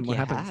shouldn't? think What you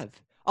happens? have.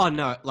 Oh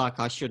no, like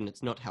I shouldn't.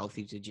 It's not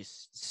healthy to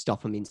just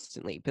stop them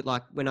instantly. But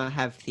like when I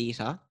have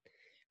theatre,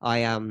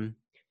 I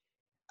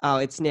Oh,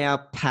 it's now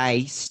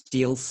pay,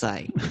 still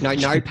say.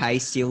 No pay,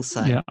 still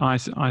say. Yeah,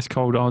 Ice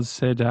Cold Oz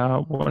said,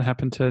 "What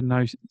happened to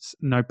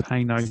no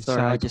pay, no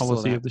Sorry, I say just saw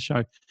policy that. of the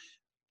show?"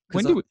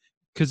 'Cause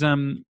Because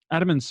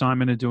Adam and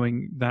Simon are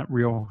doing that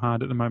real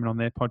hard at the moment on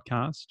their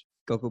podcast.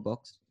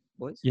 Gogglebox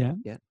boys. Yeah.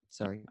 Yeah.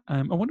 Sorry.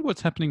 I wonder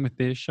what's happening with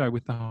their show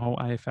with the whole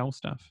AFL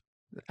stuff.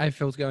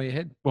 AFL's going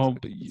ahead. Well,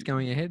 It's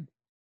going ahead.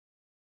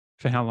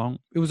 for how long?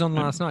 It was on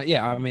last night.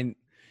 Yeah, I mean,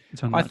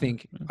 It's on I right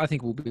now.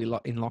 think we'll be in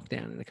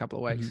lockdown in a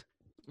couple of weeks.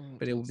 Oh,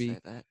 But it will don't be- say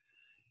that.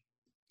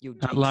 You'll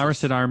Lara jinx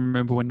said, us. "I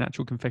remember when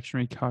Natural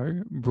Confectionery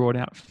Co. brought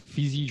out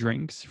fizzy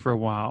drinks for a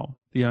while.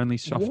 The only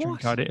soft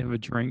drink What? I'd ever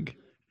drink.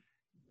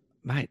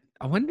 Mate,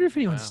 I wonder if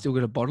anyone's Wow. still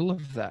got a bottle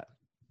of that.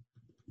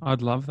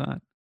 I'd love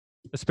that,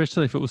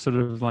 especially if it was sort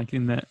of like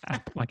in the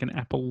like an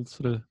apple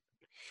sort of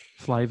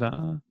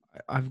flavor."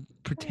 I've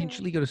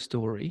potentially got a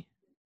story.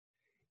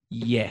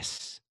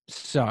 Yes.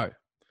 So,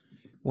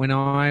 when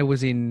I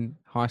was in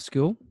high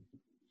school,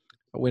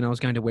 when I was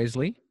going to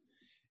Wesley,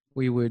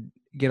 we would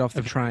get off the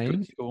A very good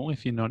train. school,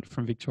 if you're not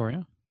from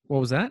Victoria. What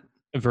was that?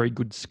 A very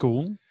good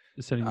school.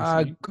 Just setting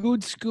the scene.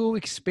 Good school,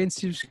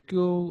 expensive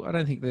school. I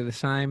don't think they're the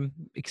same.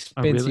 Oh,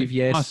 Expensive, really?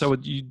 yes. Oh,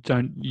 so you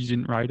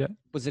didn't rate it?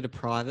 Was it a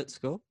private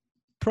school?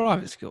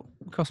 Private school.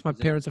 It cost my Was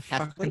it parents a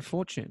fucking Catholic?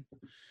 fortune.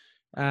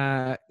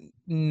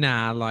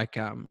 Nah, like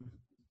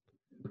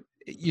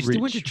you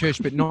still went to Rich.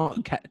 church, but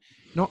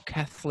not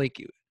Catholic.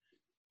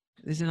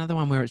 There's another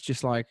one where it's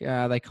just like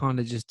they kind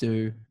of just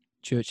do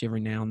church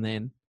every now and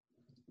then.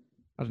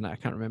 I don't know. I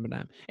can't remember the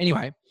name.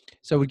 Anyway,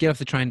 so we'd get off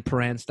the train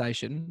Paran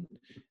station,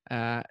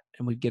 and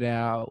we'd get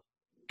our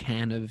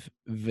can of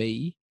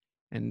V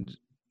and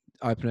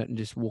open it and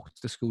just walk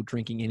to school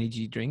drinking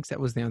energy drinks. That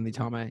was the only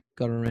time I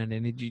got around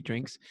energy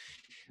drinks.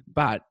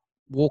 But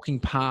walking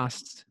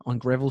past on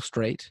Greville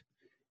Street,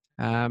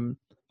 I'm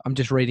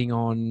just reading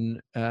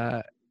on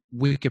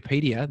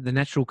Wikipedia, the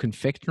Natural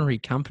Confectionery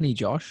Company,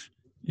 Josh.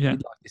 Yeah.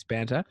 You'd like this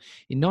banter.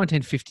 In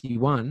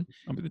 1951,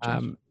 I'll be the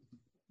judge.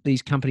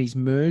 these companies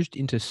merged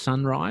into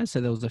Sunrise.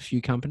 So there was a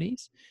few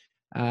companies.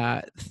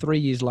 3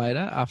 years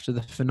later, after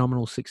the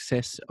phenomenal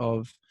success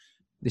of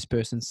this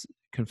person's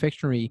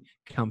confectionery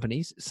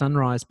companies,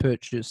 Sunrise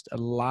purchased a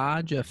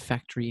larger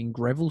factory in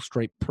Greville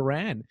Street,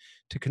 Paran,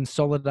 to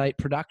consolidate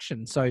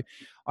production. So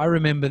I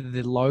remember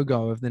the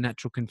logo of the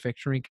Natural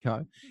Confectionery Co.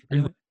 And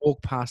Really? we'd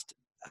walk past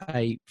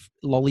a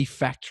lolly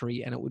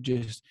factory and it would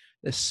just,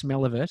 the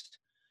smell of it,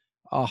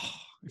 oh,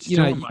 It's you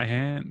still know, in my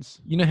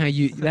hands. you know how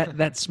you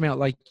that smell,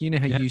 like you know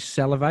how Yeah. you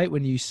salivate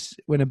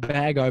when a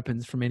bag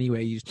opens from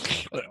anywhere. You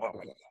just,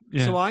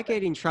 Yeah. So I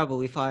get in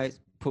trouble if I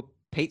put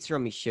pizza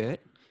on my shirt,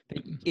 but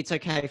it's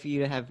okay for you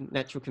to have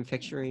natural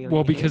confectionery on Well,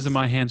 your because hands?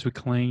 my hands were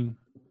clean.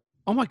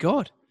 oh my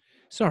god!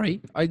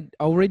 Sorry,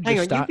 I'll read Hang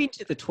the on, start. you've been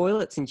to the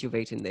toilet since you've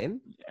eaten them.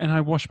 And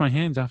I wash my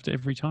hands after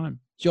every time.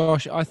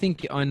 Josh, I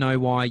think I know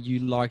why you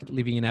like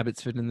living in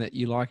Abbotsford and that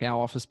you like our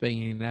office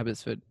being in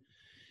Abbotsford,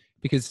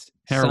 because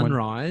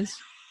Heroin.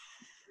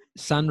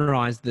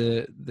 Sunrise,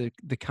 the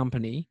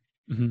company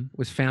Hmm.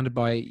 was founded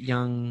by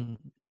young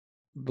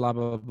blah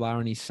blah blah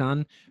and his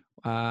son.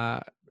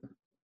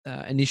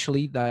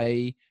 Initially,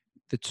 the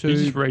You're two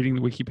just reading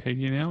the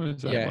Wikipedia now?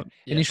 Is that Yeah. what?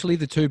 Yeah. Initially,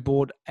 the two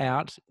bought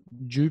out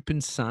Jupe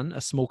and Son,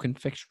 a small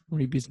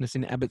confectionery business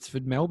in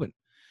Abbotsford, Melbourne.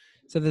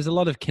 So there's a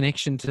lot of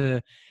connection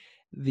to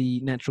the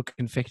Natural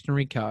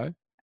Confectionery Co.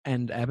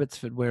 and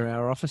Abbotsford, where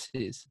our office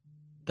is.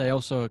 They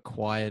also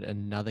acquired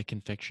another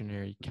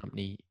confectionery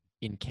company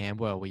in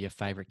Camberwell, where your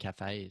favourite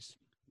cafe is.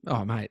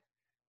 Oh, mate.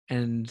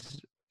 And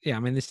yeah, I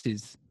mean, this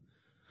is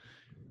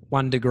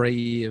 1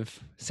 degree of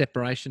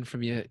separation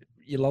from your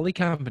lolly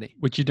company.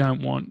 Which you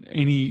don't want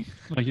any,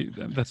 like,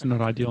 that's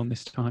not ideal in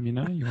this time, you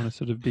know? You want to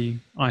sort of be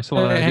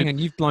isolated. Hang on,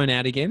 you've blown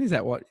out again. Is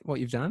that what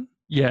you've done?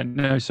 Yeah,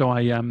 no. So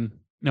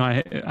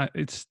I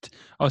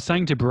was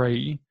saying to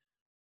Bree,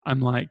 I'm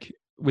like,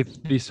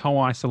 with this whole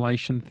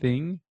isolation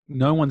thing,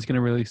 no one's going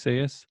to really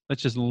see us.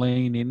 Let's just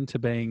lean into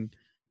being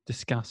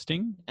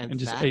disgusting And and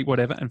just fat. eat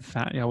whatever. And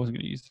fat. Yeah, I wasn't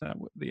going to use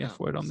the F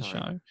Oh, word on the sorry.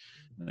 show.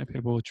 I know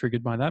people are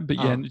triggered by that, but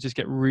yeah, Oh. just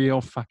get real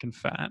fucking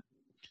fat.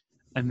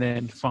 And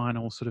then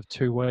final sort of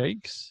 2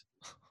 weeks,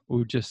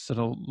 we'll just sort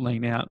of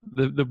lean out.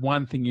 The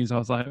one thing is, I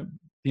was like,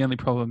 the only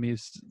problem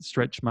is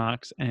stretch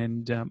marks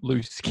and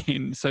loose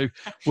skin. So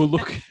we'll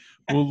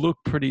look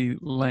pretty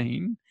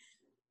lean,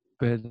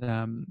 but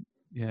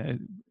yeah,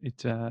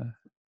 it's going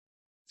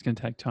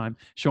to take time.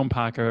 Sean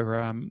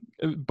Parker.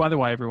 By the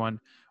way, everyone,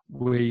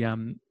 we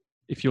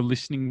if you're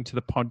listening to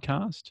the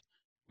podcast,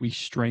 we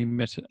stream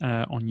it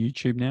on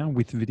YouTube now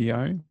with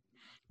video,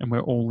 and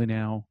we're all in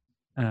our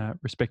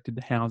respected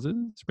houses.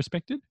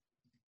 Respected?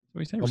 What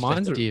do you say? Well,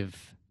 mine's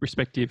Respective.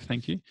 Respective.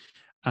 Thank you.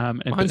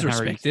 And Mine's but Harry's-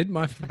 respected.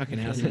 My fucking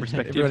house.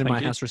 Respected, Everyone in my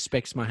thank you. house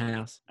respects my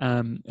house.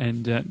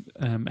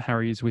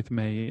 Harry is with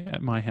me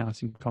at my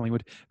house in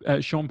Collingwood.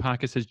 Sean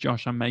Parker says,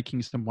 Josh, I'm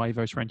making some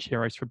huevos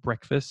rancheros for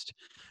breakfast.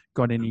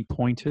 Got any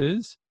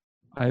pointers?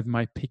 I have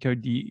my pico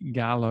de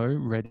gallo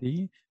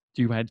ready.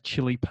 Do you add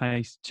chili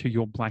paste to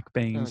your black Oh,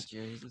 beans?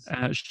 Jesus.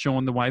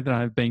 Sean, the way that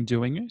I've been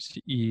doing it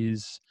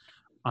is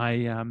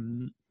I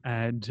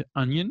add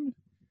onion.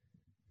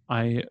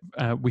 I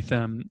with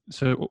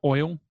so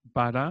oil,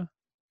 butter,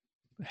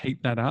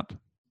 heat that up.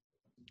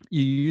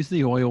 You use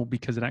the oil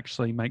because it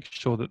actually makes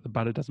sure that the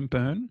butter doesn't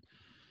burn,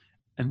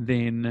 and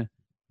then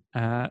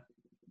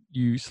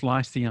you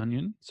slice the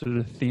onion sort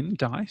of thin,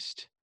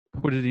 diced.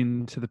 Put it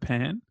into the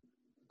pan,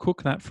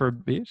 cook that for a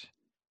bit,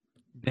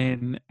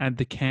 then add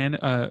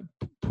the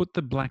put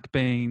the black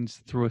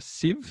beans through a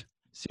sieve.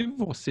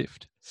 Sieve or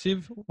sift?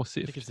 Sieve or I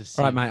think sift? it's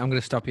a All right, sieve. mate. I'm going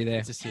to stop you there.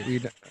 It's a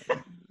sieve.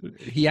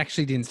 He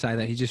actually didn't say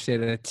that. He just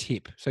said a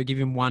tip. So give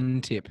him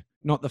one tip,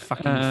 not the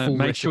fucking full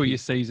Make sure recipe. you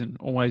season.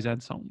 Always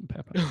add salt and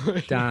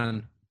pepper.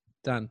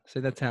 Done.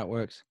 So that's how it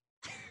works.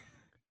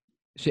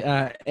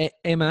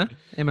 Emma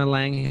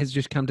Lang has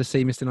just come to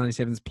see Mr.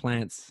 97's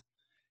plants,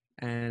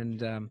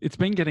 and It's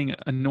been getting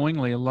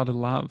annoyingly a lot of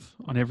love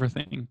on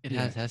everything, It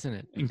has, hasn't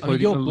it?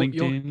 including your the book-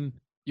 your- LinkedIn.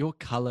 Your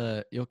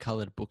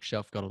coloured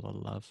bookshelf got a lot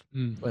of love.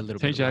 Mm. Or a little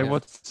bit of TJ,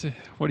 love.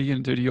 what are you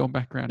going to do to your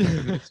background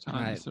over this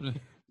time? Mate. Sort of,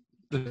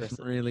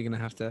 I'm really gonna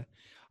have to.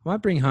 I might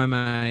bring home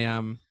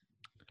a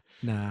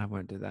Nah, I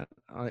won't do that.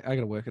 I got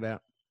to work it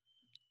out.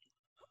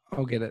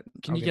 I'll get it.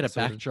 Can I'll you get a it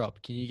sorted.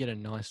 backdrop? Can you get a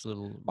nice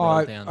little Oh, roll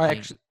I down?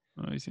 actually,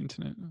 oh, his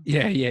internet.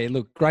 yeah.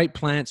 Look, great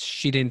plants,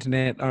 shit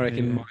internet. I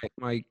reckon Yeah.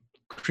 my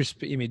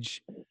crisp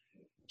image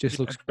just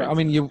Yeah, looks great. I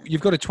mean,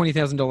 you've got a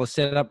 $20,000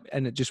 setup,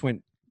 and it just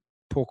went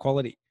poor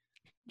quality.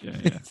 Yeah,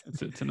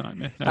 it's a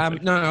nightmare. No,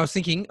 it's No, I was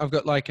thinking I've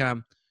got like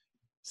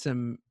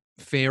some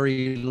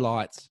fairy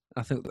lights.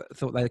 I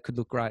thought they could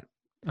look great.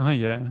 oh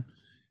yeah,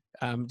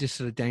 Just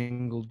sort of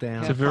dangled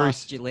down. How a very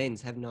fast your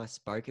lens? Have a nice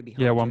spoker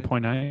behind yeah, you.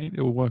 1.8.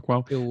 It will work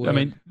well. It'll I work.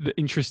 mean,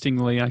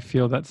 interestingly, I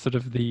feel that's sort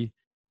of the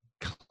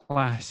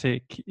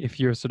classic. If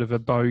you're sort of a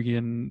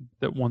bogan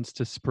that wants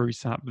to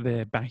spruce up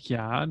their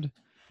backyard,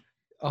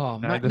 oh,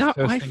 you know, mate, the no,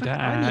 first I thing to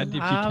fucking add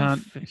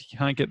love- if you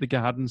can't get the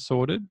garden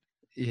sorted,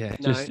 Yeah.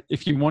 No. just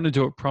if you want to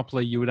do it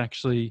properly, you would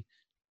actually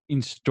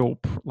install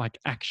like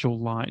actual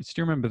lights.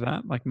 Do you remember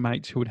that? Like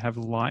mates who would have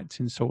lights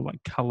installed,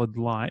 like coloured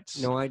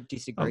lights. No, I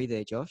disagree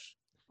there, Josh.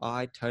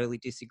 I totally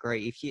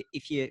disagree.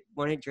 If you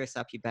want to dress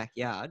up your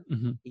backyard,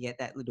 Mhm. you get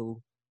that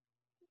little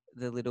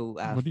What do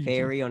you do?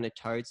 fairy on a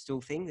toadstool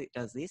thing that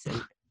does this,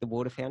 and the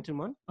water fountain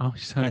one. Oh,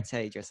 so That's how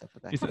you dress up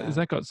a is backyard.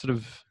 that got sort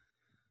of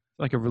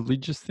like a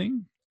religious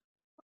thing?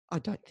 I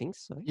don't think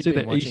so. You've See,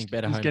 been the watching East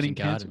Better is Homes getting and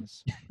cancelled.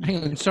 Gardens.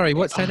 Hang on, sorry.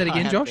 What? Say that I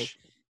again, have been. Josh.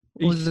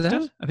 What was Easter?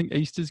 that? I think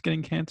Easter's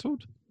getting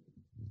cancelled.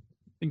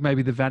 I think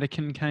maybe the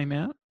Vatican came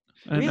out.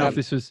 I don't know if Really?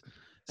 this was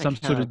They some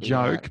sort of can't do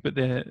that. joke,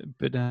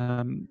 but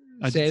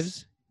I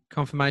Sevs,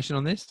 confirmation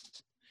on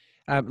this.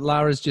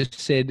 Lara's just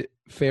said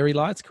fairy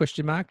lights ?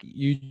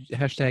 You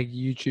hashtag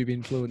YouTube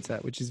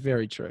influencer, which is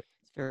very true.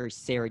 It's very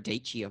Sarah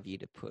Dici of you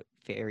to put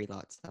fairy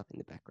lights up in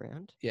the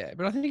background. Yeah,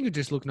 but I think it would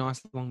just look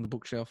nice along the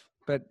bookshelf.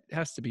 But it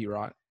has to be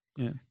right.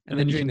 yeah. And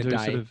then you during can the do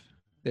day, sort of.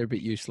 they're a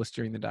bit useless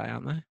during the day,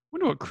 aren't they?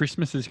 Wonder what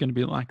Christmas is going to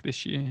be like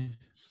this year.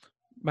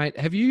 Mate,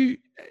 have you?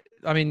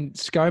 I mean,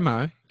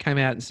 ScoMo came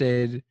out and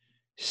said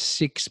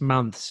 6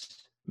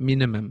 months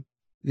minimum.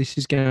 This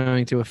is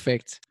going to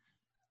affect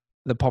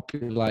the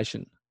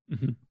population.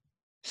 Mhm.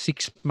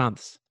 6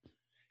 months.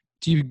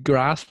 Do you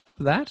grasp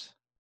that?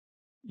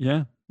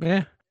 Yeah,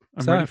 Yeah.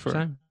 I'm ready for it.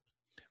 same.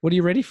 What are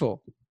you ready for?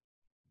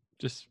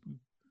 Just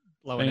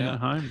Blowing being out. at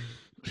home,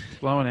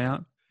 blowing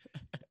out.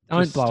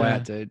 Don't Just, blow uh,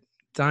 out, dude.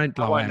 Don't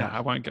blow out. I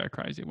won't go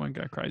crazy. It won't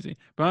go crazy.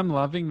 But I'm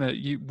loving that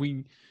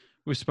we've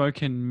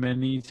spoken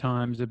many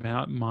times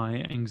about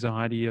my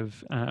anxiety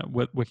of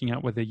working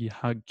out whether you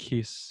hug,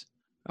 kiss,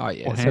 Oh or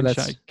yeah, so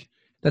handshake.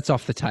 that's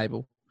off the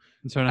table.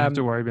 And so I don't have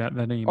to um, worry about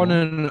that anymore.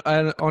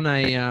 On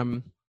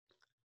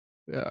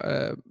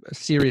a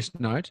serious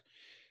note,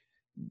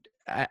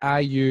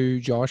 are you,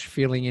 Josh,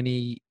 feeling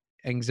any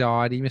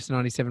anxiety? Mr.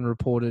 97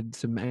 reported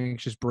some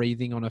anxious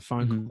breathing on a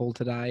phone Mhm. call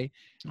today,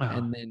 Oh.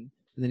 and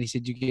then he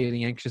said you're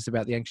getting anxious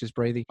about the anxious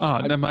breathing. Oh,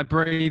 no, my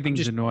breathing's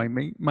just- annoying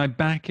me. My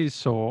back is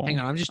sore. Hang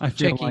on, I'm just I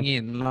feel checking like-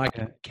 in. Like,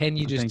 yeah, can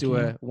you I'm just do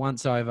thinking. a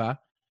once over?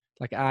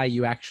 Like, are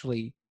you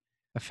actually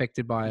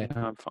affected by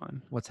No, I'm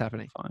fine. what's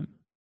happening? Fine.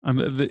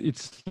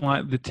 It's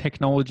like the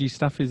technology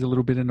stuff is a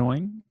little bit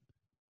annoying.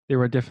 There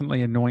are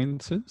definitely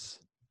annoyances.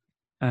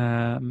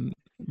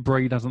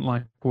 Bree doesn't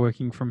like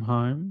working from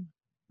home.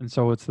 And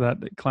so it's that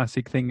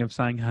classic thing of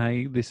saying,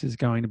 hey, this is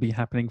going to be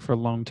happening for a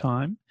long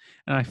time.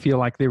 And I feel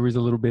like there is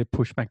a little bit of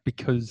pushback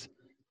because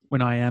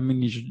when I am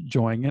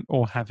enjoying it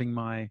or having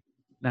my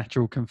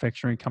natural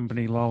confectionery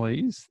company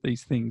lollies,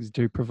 these things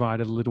do provide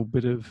a little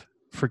bit of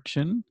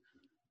friction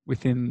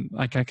within,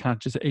 like I can't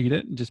just eat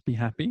it and just be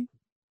happy.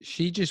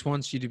 She just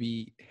wants you to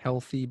be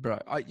healthy, bro.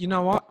 You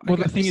know what? Well,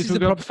 the Okay, thing this is,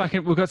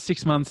 the we've got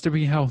 6 months to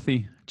be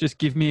healthy. Just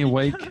give me a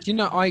week. Do you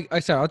know?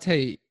 I'll tell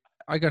you.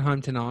 I got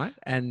home tonight,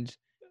 and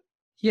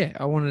yeah,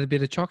 I wanted a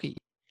bit of chocky,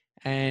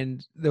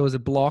 and there was a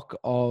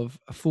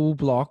full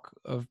block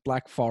of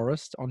Black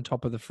Forest on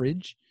top of the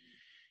fridge,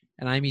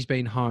 and Amy's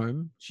been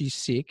home. She's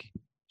sick.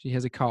 She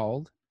has a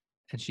cold,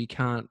 and she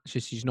can't.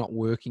 She's not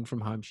working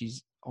from home.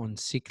 She's on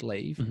sick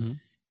leave, Mhm.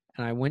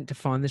 and I went to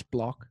find this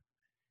block,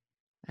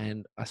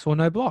 and I saw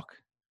no block.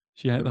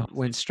 She ate the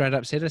Went straight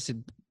upset. I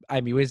said,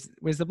 "Amy, where's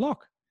the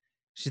block?"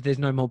 She said, "There's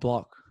no more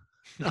block."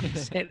 I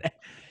said,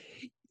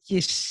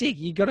 "You're sick.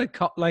 You got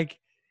to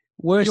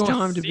worst You're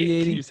time to be sick.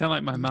 eating." You sound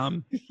like my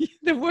mum.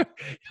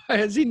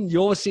 As in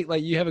you're sick,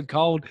 like you have a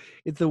cold.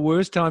 It's the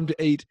worst time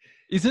to eat.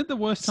 Is it the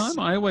worst time?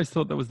 I always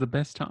thought that was the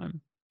best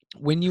time.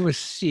 When you were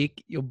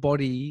sick, your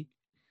body,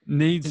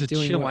 Needs It's to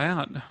doing chill what?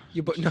 out.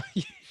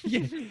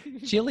 yeah,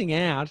 chilling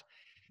out.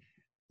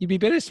 You'd be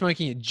better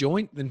smoking a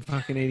joint than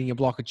fucking eating a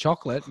block of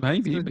chocolate.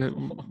 Maybe, It's but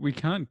gonna- we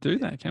can't do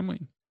that, can we?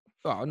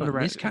 Oh, not in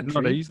this country.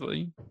 Not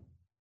easily.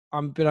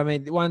 But I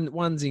mean,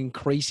 one's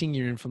increasing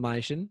your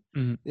inflammation.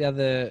 Mhm. The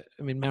other,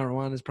 I mean,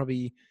 marijuana is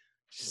probably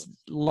just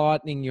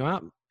lightening you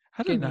up.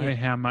 I don't Getting know you-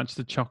 how much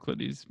the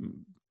chocolate is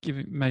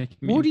making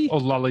Woody? me, or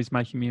lolly's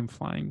making me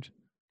inflamed.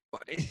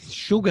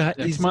 Sugar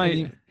It's is.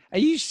 my- Are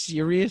you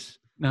serious?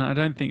 No, I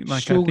don't think. Like,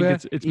 I think Sugar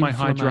it's my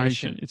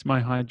inflammation. hydration. It's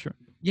my hydration.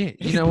 Yeah,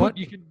 you know what?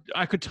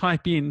 I could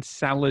type in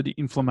salad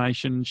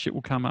inflammation. Shit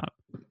will come up.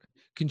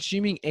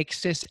 Consuming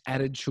excess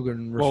added sugar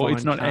and refined Well,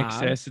 it's not carb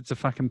excess. It's a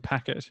fucking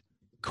packet.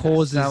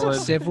 causes salad.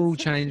 several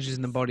changes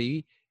in the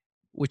body,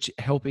 which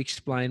help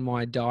explain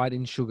why a diet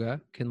in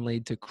sugar can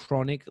lead to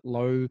chronic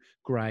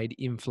low-grade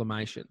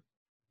inflammation.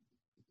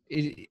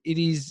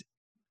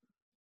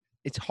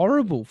 It's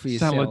horrible for your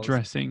Salad cells.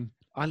 dressing.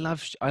 I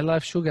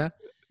love sugar.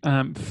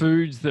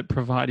 Foods that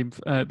provide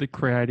that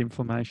create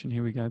inflammation.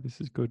 Here we go. This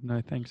is good.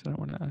 No thanks. I don't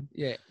want to add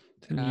Yeah,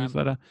 to the Um,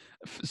 newsletter.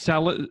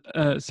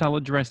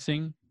 Salad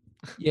dressing.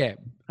 yeah,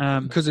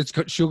 Um, because it's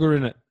got sugar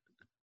in it.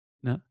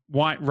 no,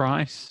 white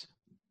rice.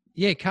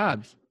 Yeah,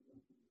 carbs. It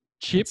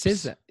Chips.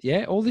 says that.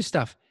 Yeah, all this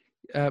stuff.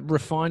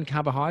 Refined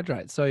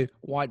carbohydrates. So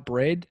white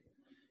bread,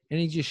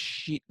 any just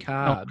shit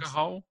carbs.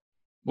 Alcohol.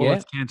 Well, Yeah.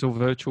 let's cancel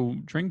virtual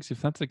drinks if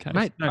that's the case.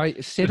 Mate, No, I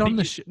said the on thing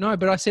the is- no,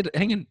 but I said,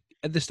 hang on,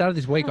 at the start of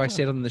this week, I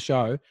said on the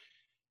show,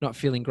 not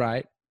feeling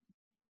great.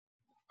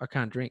 I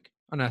can't drink.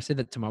 Oh no, I said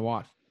that to my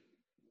wife.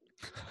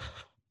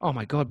 Oh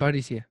my God,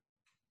 Bodie's here.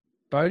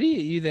 Bodie,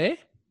 are you there?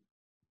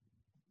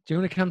 Do you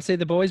want to come see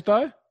the boys,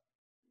 Bo?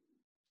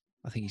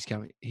 I think he's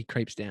coming. He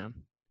creeps down.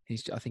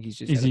 I think he's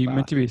just. is had a he bath.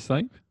 meant to be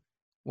asleep?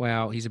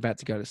 Well, he's about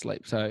to go to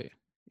sleep, so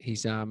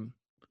he's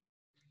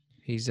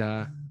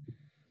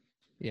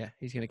yeah,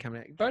 he's gonna come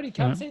out. Bodie,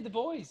 come Yeah. see the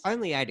boys.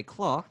 Only 8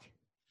 o'clock.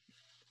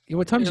 Yeah,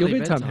 what time's your Early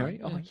bedtime, bedtime, Harry?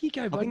 Oh, yeah. here you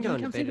go, I've Bodie. been You wanna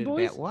going to come see bed the at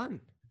boys? about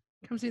 1.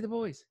 Come see the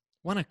boys.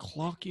 1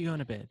 o'clock, you going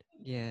to bed.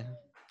 Yeah.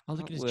 Oh, look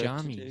Got at his work to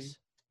jammies.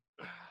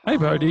 Hey,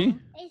 Bodie.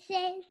 It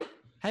says,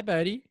 Hey,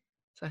 Bodie.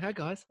 So hi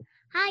guys.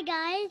 "Hi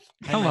guys."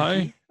 Hey, Hello.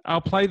 Mikey.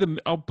 I'll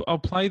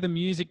play the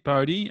music,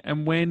 Bodie,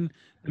 and when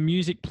the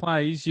music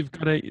plays, you've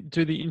got to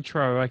do the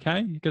intro.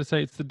 Okay, you've got to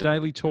say it's the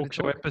Daily Talk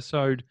Show talk.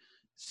 episode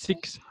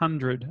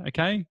 600.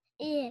 Okay,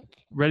 Yeah.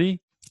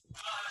 ready?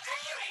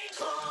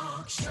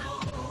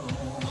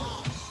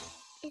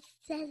 It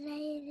says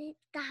right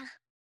there.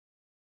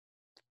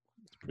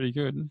 Pretty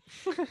good.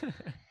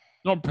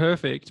 Not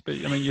perfect, but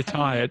I mean you're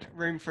tired.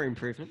 Room for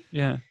improvement.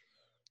 Yeah.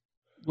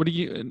 What are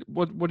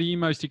you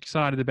most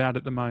excited about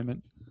at the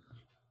moment?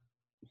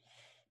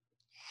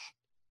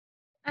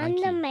 I'm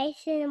the Monkey.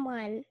 Mason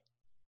one.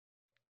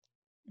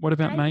 What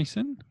about I'm-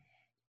 Mason?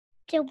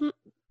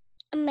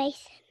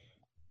 Mason.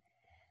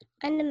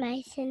 I'm the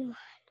Mason one.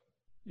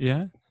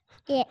 Yeah.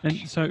 Yeah.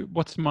 And so,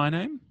 what's my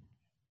name?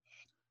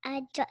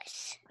 I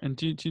just. And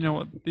do you know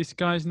what this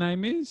guy's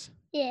name is?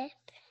 Yeah.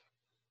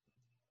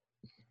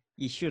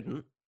 You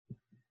shouldn't.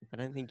 I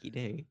don't think you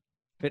do.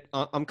 But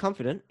I'm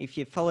confident. If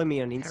you follow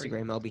me on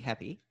Instagram, I'll be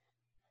happy.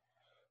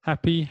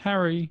 Happy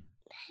Harry.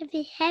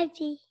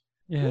 Happy.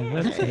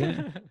 Yeah, that's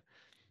it.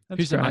 That's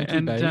Who's the great.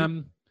 monkey, baby?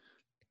 And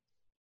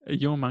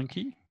your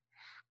monkey.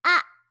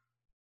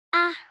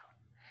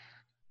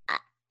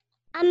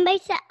 I'm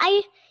Mason.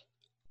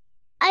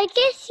 I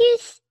guess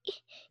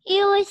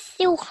you were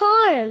still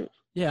home.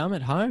 Yeah, I'm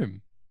at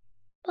home.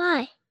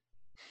 Why?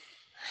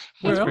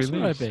 Where That's where else he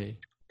would I lives. be?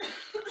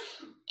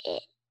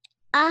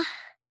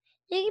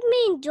 You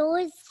mean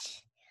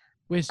George?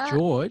 Where's Uh,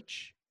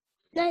 George?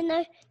 No.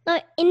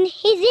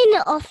 He's in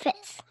the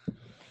office.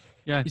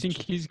 Yeah, I Is think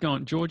he's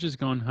gone. George has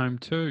gone home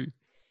too.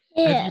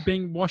 Yeah. Have you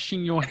been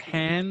washing your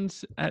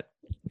hands at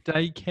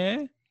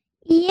daycare?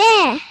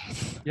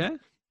 Yes. Yeah.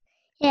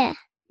 Yeah.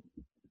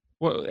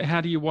 Well,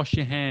 how do you wash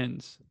your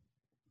hands?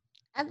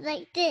 I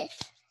like this.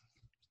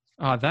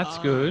 Oh, that's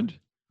Ah. good.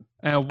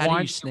 How do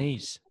why you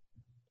sneeze?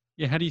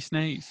 Yeah, how do you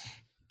sneeze?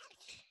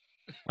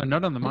 Oh,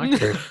 not on the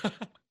microphone.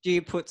 Do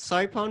you put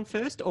soap on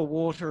first or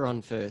water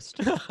on first?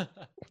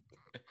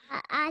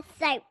 I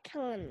soap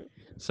on.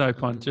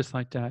 Soap on, just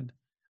like Dad.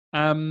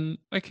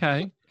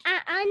 Okay.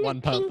 I'm One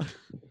the pump. pink,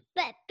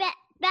 but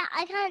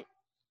I can't.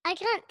 I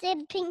can't say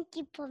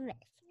pinky promise.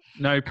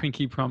 No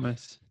pinky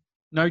promise.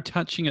 No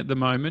touching at the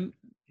moment.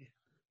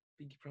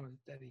 Pinky promise,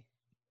 Daddy.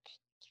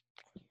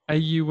 Are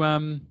you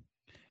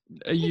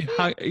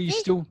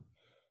still?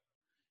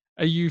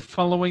 Are you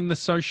following the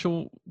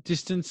social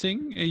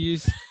distancing?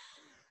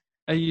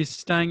 Are you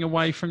staying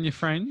away from your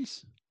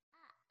friends?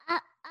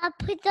 I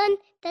put on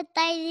the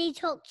Daily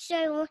Talk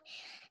Show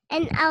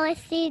and I will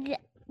see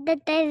the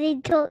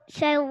Daily Talk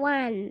Show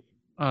 1.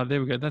 Oh,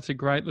 there we go. That's a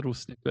great little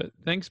snippet.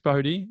 Thanks,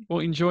 Bodhi. Well,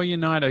 enjoy your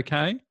night,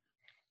 okay?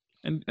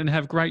 And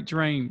have great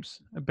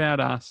dreams about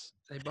us.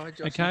 Say bye,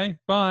 Joshy. Okay?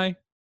 Bye.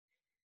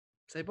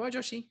 Say bye,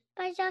 Joshy.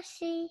 Bye,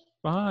 Joshy.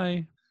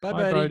 Bye. Bye,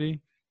 Bye, Bodhi. Bodhi.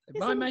 Say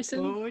bye,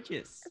 Mason.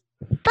 Gorgeous.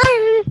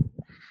 Bye.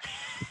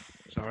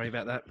 Sorry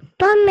about that.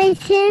 Bye,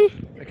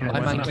 Mason. Okay, Bye,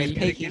 well, monkey. enough. We're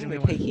peaking. We're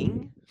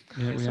peaking.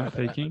 Yeah, we are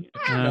peaking.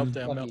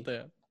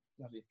 Meltdown.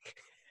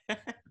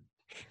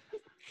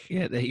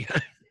 Yeah, there you go.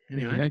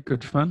 Anyway. Yeah,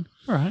 good fun.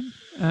 All right.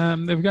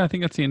 There we go. I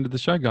think that's the end of the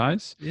show,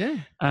 guys. Yeah.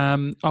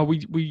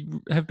 We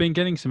have been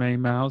getting some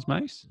emails,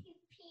 Mace.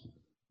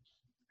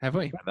 Have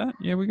we? About that?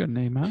 Yeah, we got an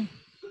email.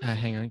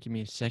 Hang on, give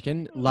me a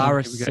second.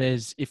 Lara here we go.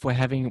 says, if we're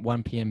having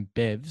 1 p.m.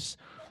 bevs,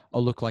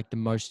 I'll look like the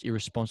most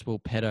irresponsible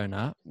pet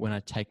owner when I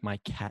take my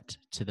cat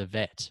to the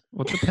vet.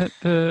 What's the pet?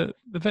 The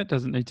vet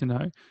doesn't need to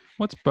know.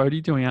 What's Bodhi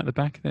doing out the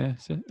back there?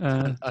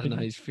 I don't know.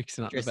 He's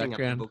fixing up the Dressing up the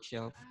background.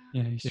 bookshelf.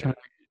 Yeah, he's trying to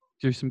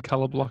do some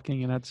color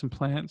blocking and add some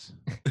plants.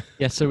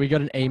 Yeah, so we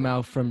got an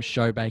email from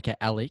showbaker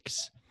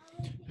Alex.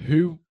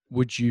 Who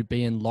would you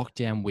be in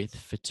lockdown with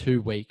for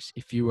 2 weeks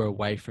if you were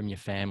away from your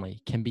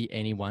family? Can be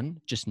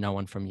anyone, just no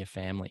one from your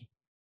family.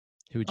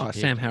 Who would you pick?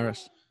 Sam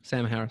Harris.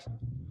 Sam Harris.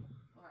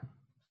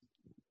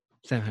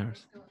 Sam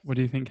Harris. What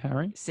do you think,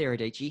 Harry? Sarah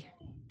Dici.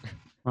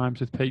 Rhymes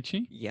with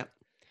Peachy. Yep.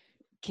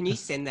 Can you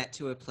send that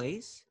to her,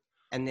 please?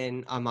 And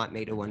then I might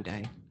meet her one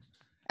day. So,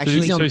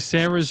 Actually, so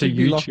Sarah's a she'd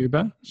be locked-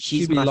 YouTuber.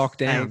 she's she'd be my locked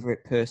down.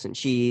 favorite person.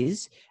 She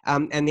is.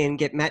 And then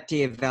get Matt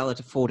Diavella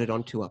to forward it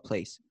on to her,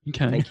 please.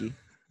 Okay, Thank you.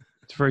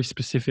 it's very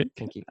specific.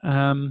 Thank you.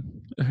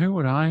 Who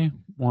would I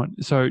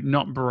want? So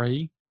not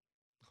Brie.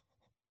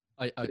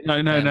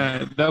 No.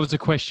 That was a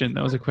question.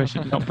 Not Oh,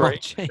 Brie.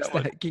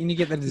 jeez, can you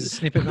get that as a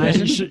snippet, Yeah,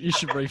 Mason? you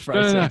should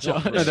rephrase that,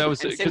 Josh. No, that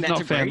was And send because that not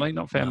to Brie. family,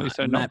 not family.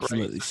 So I'm not Brie.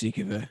 absolutely sick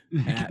of her.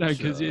 No,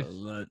 'cause if-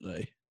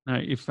 Absolutely. No,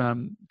 if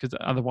because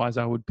otherwise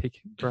I would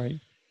pick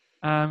Brie.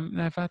 Now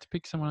if I had to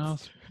pick someone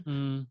else, I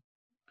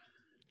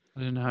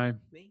don't know.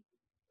 Me?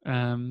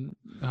 Probably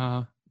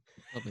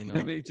Let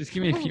not. me, just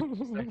give me a few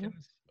more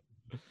seconds.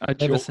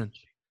 Everson.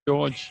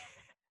 George,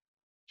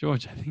 I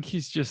think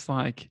he's just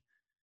like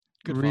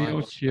Good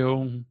real vibe.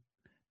 chill,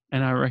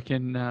 and I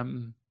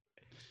reckon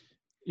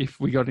if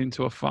we got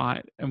into a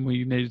fight and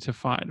we needed to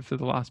fight for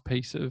the last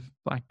piece of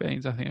black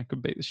beans, I think I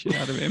could beat the shit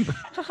out of him.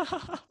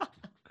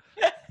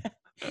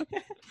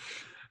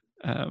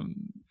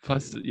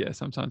 Plus, yeah,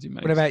 sometimes he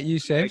makes. What about you,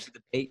 Go Seb? to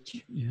the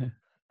beach.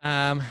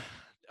 Yeah.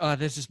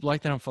 There's this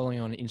bloke that I'm following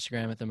on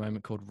Instagram at the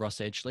moment called Ross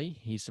Edgley.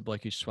 He's the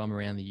bloke who swum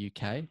around the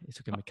UK. It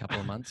took him a couple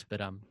of months,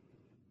 but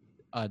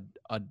I'd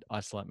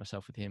isolate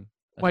myself with him.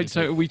 I Wait, think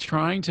so are we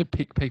trying to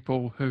pick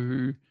people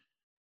who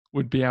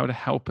would be able to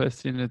help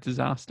us in a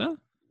disaster?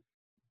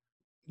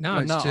 No,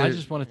 I it's to,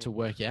 just wanted to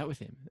work out with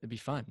him. It'd be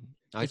fun.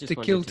 I it's just to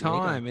wanted kill meet her.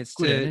 time. It's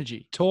Good to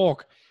energy.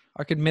 talk.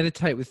 I could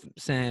meditate with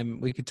Sam.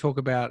 We could talk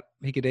about.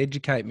 He could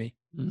educate me.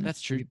 Mm,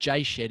 That's true.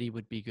 Jay Shetty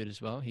would be good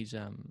as well. He's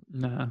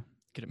Nah,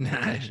 good at No,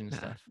 meditation and no.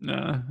 stuff.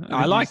 nah. I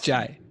think like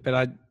he's- Jay, but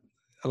I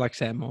like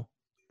Sam more.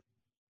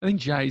 I think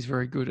Jay's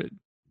very good at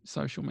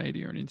social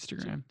media and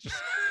Instagram.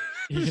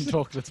 He can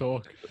talk the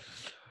talk.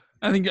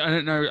 I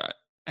don't know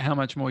how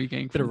much more you're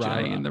getting Bit from of Jay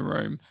rah-rah. in the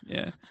room.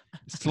 Yeah,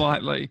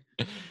 slightly.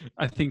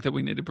 I think that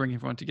we need to bring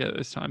everyone together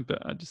this time,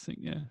 but I just think,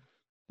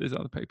 there's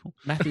other people.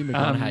 Matthew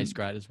McConaughey's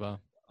great as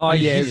well. Oh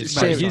yeah, he's,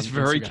 Sam- mate, Seb, he's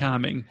very Instagram.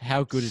 calming.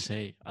 How good is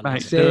he? I love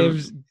Mate, it.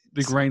 Seb's-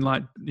 the green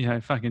light,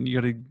 fucking, you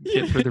got to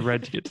get through the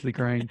red to get to the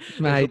green.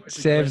 mate. always a green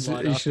Seb's.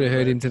 light You after should have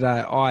heard that. him today.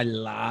 I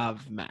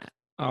love Matt.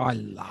 I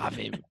love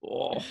him.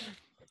 Oh,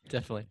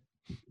 Definitely.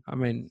 I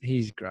mean,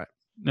 he's great.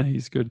 No,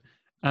 he's good.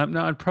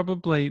 No, I'd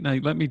probably,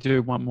 let me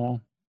do one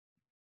more.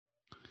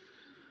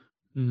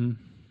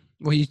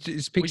 Well, you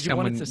just pick Well, you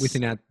wanted someone to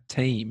within our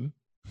team.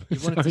 You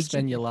wanted to So-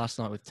 spend your last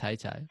night with Tay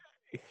Tay.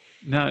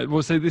 No,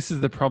 well, see, this is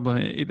the problem.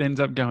 It ends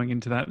up going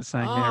into that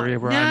same Oh, area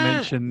where I nah.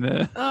 mentioned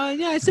the. Oh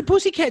yeah, it's the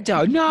Pussycat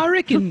Doll. No, I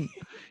reckon.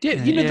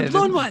 Yeah, you know Yeah, the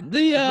blonde one.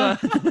 The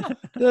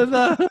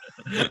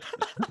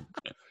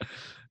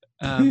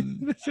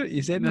That's what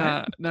you said,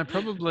 mate. No,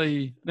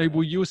 probably. No,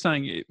 well, you were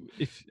saying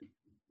if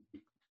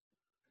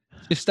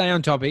Just stay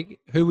on topic.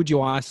 Who would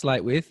you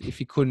isolate with if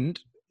you couldn't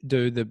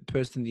do the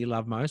person that you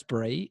love most,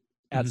 Brie,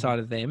 outside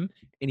of them,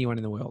 anyone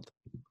in the world?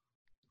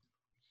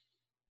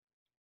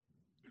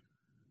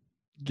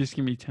 just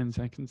give me 10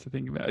 seconds to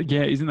think about it.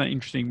 Yeah, isn't that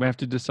interesting? We have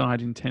to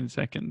decide in 10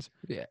 seconds.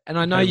 Yeah, and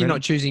I know Okay, you're ready?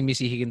 not choosing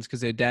Missy Higgins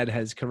because her dad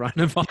has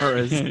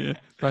coronavirus. Yeah.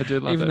 But I do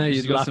love Even it. though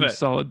She's you'd got love some it.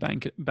 solid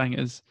bangers.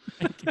 Bankers.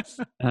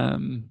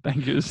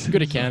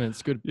 Good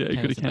accountants. Good. Yeah,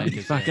 good accountants and accountants.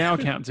 bankers, Fuck, yeah. our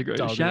accountants are good.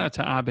 Dialed Shout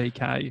in. out to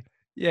RBK.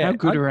 Yeah, How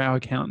good are our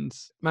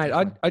accountants? mate?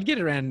 I'd get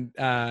around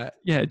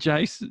Yeah,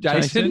 Jason,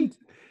 Jason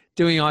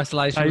doing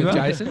isolation with Taver.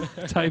 Jason.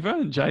 Taver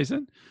and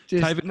Jason.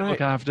 Just, Taver can mate,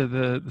 look after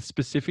the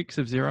specifics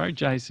of Zero.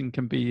 Jason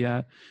can be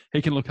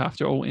he can look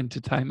after all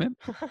entertainment.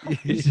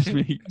 He's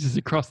just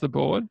across the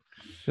board.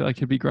 I feel like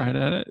he'd be great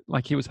at it.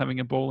 Like he was having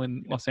a ball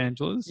in Los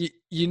Angeles.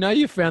 you know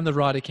you found the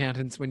right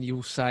accountants when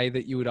you'll say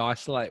that you would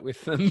isolate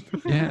with them.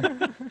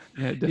 Yeah.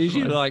 Yeah, Usually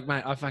definitely. like,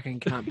 mate, I fucking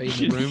can't be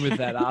in the room with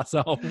that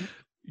arsehole.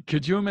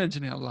 Could you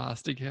imagine our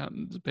last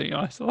accountants being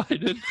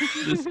isolated?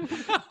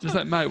 just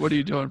like, mate, what are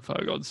you doing? Fuck,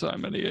 I got so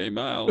many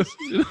emails.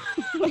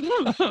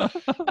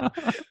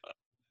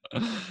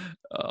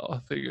 I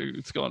think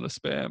it's gone to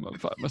spam. I'm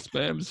fucked. My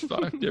spam's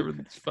fucked.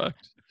 Everything's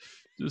fucked.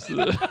 Just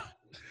yeah,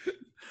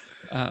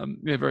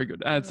 very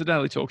good. It's a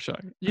daily talk show.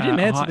 You didn't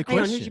answer the Hang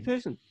on, who's question. your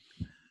person?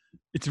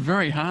 It's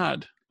very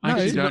hard. I No,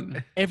 actually it's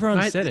don't. Everyone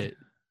Mate, said it.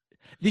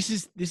 This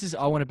is.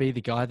 I want to be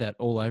the guy that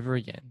all over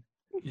again.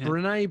 Yeah.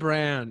 Brene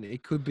Brown.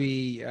 It could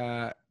be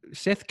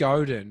Seth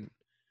Godin.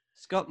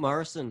 Scott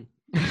Morrison.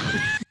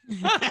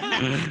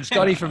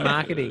 Scotty from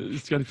marketing.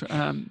 Scotty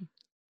from,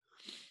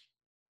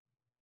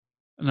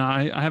 no,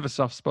 I have a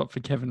soft spot for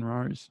Kevin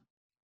Rose.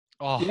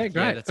 Oh, Yeah,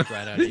 great. that's a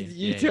great idea.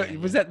 You Yeah, tell- yeah,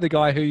 was yeah. that the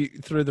guy who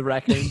threw the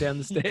raccoon down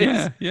the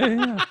stairs?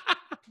 Yeah.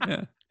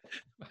 Yeah.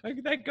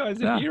 That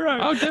guy's a Yeah. hero.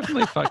 I'll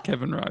definitely fuck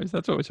Kevin Rose.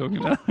 That's what we're talking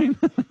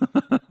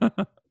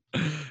about.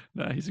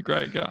 No, he's a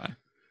great guy.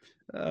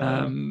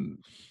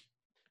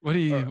 What are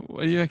you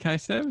okay,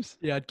 Sebs?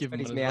 Yeah, I'd give Got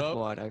him his one as mouth well.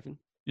 wide open.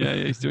 Yeah,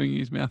 he's doing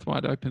his mouth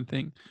wide open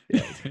thing.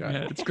 Yeah, it's great.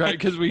 Yeah, it's great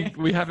because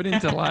we have it in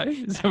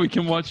delay, so we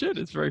can watch it.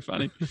 It's very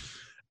funny.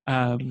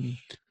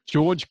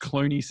 George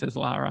Clooney says,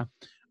 Lara.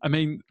 I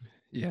mean,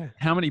 Yeah.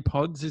 how many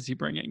pods is he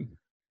bringing?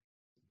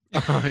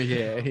 Oh,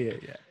 yeah.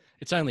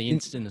 It's only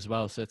instant as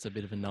well, so it's a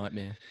bit of a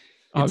nightmare.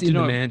 Oh, It's do you in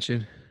the know,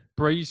 mansion.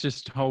 Breeze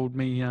just told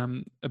me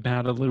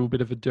about a little bit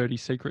of a dirty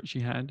secret she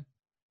had.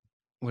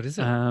 What is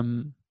it?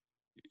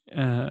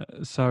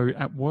 So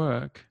at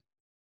work,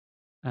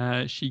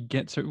 she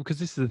gets it because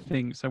this is the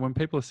thing. So when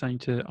people are saying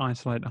to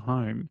isolate at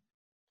home,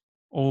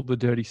 all the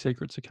dirty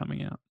secrets are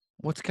coming out.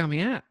 What's coming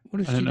out? What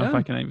has I don't she know if I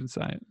done? can even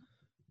say it.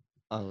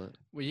 Oh,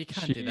 Well, you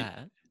can't She- do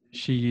that.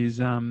 She is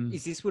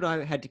is this what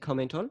I had to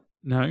comment on?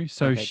 no.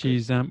 So Okay, good.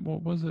 she's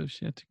what was it?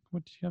 She had to,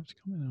 what did she have to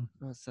comment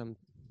on? Oh, some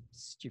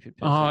stupid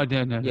person. Oh,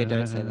 no. Yeah, don't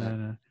no, say that.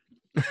 no.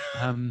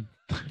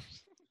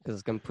 Because I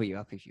was going to put you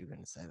up if you were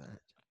going to say that.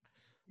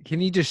 Can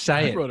you just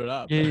say it? brought it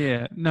up.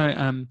 Yeah.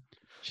 No.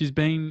 She's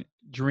been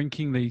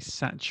drinking these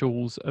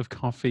satchels of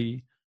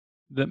coffee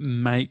that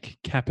make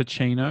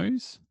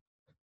cappuccinos.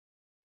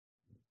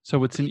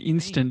 So it's an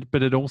instant,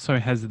 but it also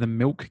has the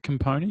milk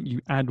component.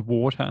 You add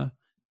water,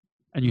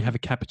 and you have a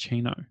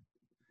cappuccino.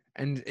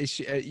 And is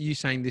she, you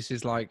saying this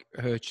is like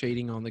her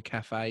cheating on the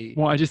cafe?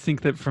 Well, I just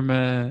think that from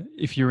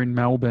if you're in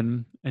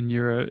Melbourne and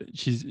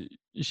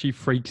she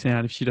freaks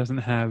out if she doesn't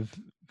have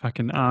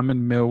fucking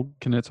almond milk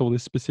and it's all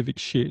this specific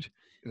shit.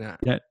 Nah.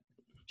 Yet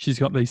she's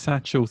got these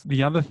satchels.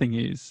 The other thing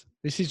is,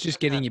 This is just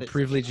getting your That's-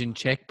 privilege in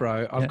check,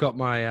 bro. I've Yeah. got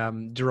my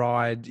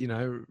dried,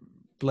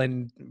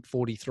 blend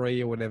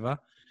 43 or whatever.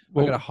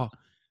 well,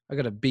 I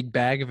got a big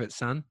bag of it,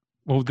 son.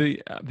 well,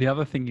 the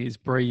other thing is,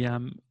 Bree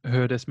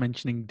heard us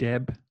mentioning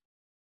Deb,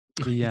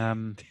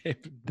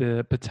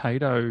 the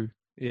potato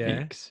Yeah,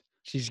 mix.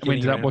 she's We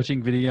ended getting up around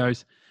watching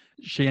videos.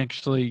 She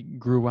actually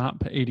grew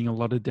up eating a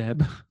lot of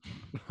Deb.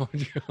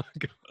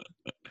 it.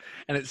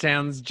 And it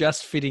sounds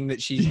just fitting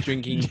that she's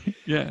drinking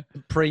Yeah.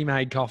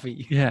 pre-made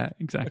coffee. Yeah,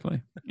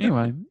 exactly.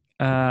 Anyway,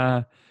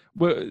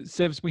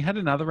 Sevs, we had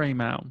another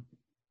email.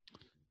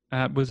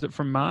 Was it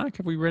from Mark?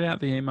 Have we read out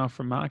the email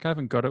from Mark? I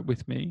haven't got it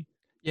with me.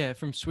 Yeah,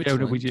 from Yeah,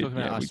 Switzerland. we did. Talking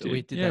about Yeah, us.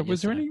 we did. that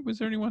Was there yesterday. was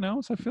there anyone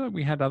else? I feel like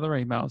we had other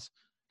emails.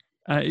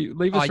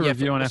 Leave us a yeah,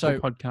 review on Apple so-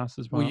 Podcasts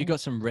as well. Well, you got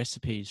some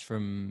recipes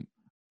from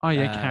oh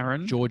yeah,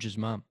 Karen. George's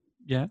mum.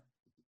 Yeah,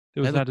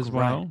 there was They that look as great.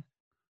 well.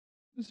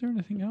 Is there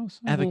anything else?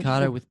 Oh, well,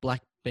 Avocado we'll- with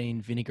black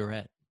bean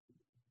vinaigrette.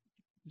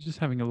 Just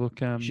having a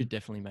look. You should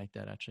definitely make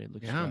that. Actually, it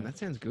looks Yum, great. that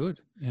sounds good.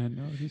 Yeah,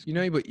 no, it is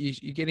But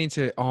you get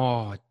into,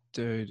 oh,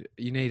 dude,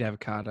 you need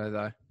avocado,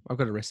 though. I've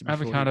got a recipe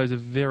for you. Avocados are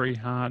very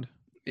hard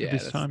Yeah,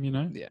 this that's- time. You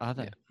know. Yeah, Are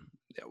they?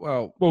 yeah.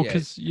 Well, Well, yeah.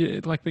 because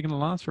like they're gonna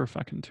last for a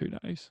fucking 2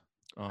 days.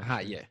 Oh, Ah,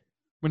 true. yeah.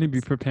 When you'd be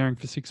preparing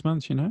for 6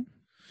 months, you know.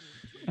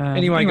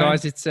 Anyway,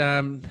 guys, it's the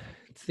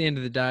end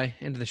of the day,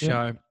 end of the Yeah,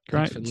 show.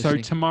 great. Thanks for So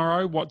listening.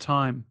 tomorrow, what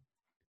time?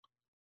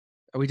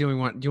 Are we doing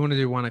one? Do you want to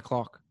do 1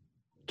 o'clock?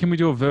 Can we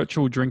do a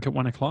virtual drink at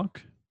 1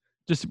 o'clock?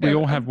 Just we Yeah,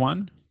 all have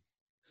one.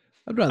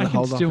 I'd rather I can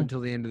hold off still- until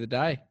the end of the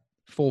day,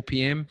 4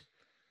 p.m.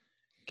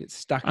 Get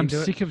stuck I'm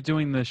into it. sick of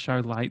doing the show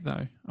late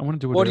though. I want to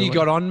do it. What do you early.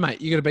 got on, mate?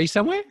 You got to be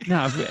somewhere?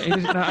 No,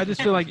 I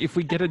just feel like if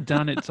we get it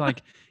done, it's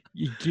like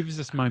it gives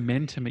us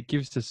momentum. It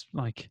gives us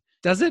like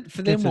Does it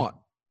for them? Gets it- What?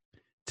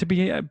 to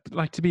be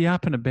to be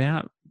up and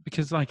about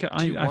because like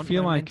Do you I want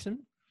feel like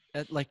momentum?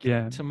 Like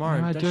yeah tomorrow.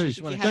 No, I don't do. you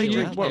just want If to you Don't have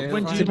you? drink What, early.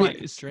 when do you To be- like,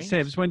 drinks?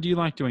 Sebs? When do you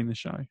like doing the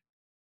show?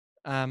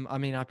 I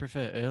mean, I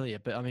prefer earlier,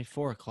 but I mean,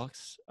 4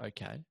 o'clock's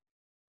okay.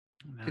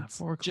 Nah, It's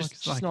 4 o'clock just, is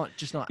just like, not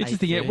just not. it's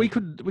just the, we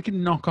 8:30. could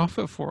knock off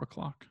at 4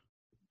 o'clock.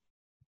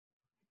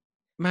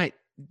 Mate,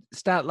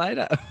 start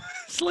later.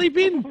 Sleep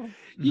in.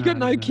 You got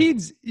no No.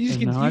 kids. You just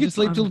No, can, I you can just-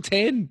 sleep I'm- till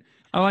 10.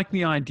 I like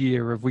the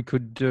idea of we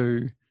could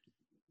do,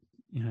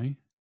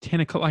 10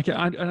 o'clock. Like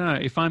I don't know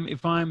if I'm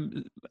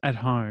at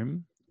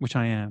home, which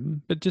I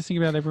am, but just think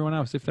about everyone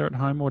else. If they're at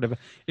home or whatever,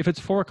 if it's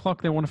 4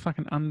 o'clock, they want to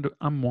fucking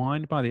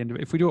unwind by the end of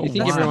it. If we do it, You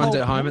think one- everyone's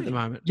whole at home at the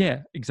point. moment?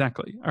 Yeah,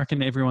 exactly. I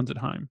reckon everyone's at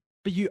home.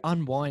 But you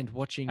unwind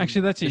watching.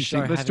 Actually, that's the interesting.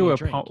 show, Let's having do a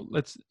drink. poll.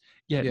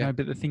 Yeah, Yeah. no,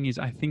 but the thing is,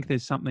 I think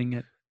there's something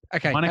at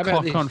Okay. 1 how about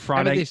o'clock this? on How about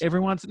Friday. this?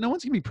 No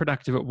one's gonna be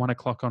productive at 1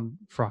 o'clock on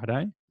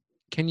Friday.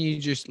 Can you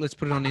just, let's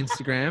put it on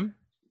Instagram.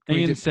 Can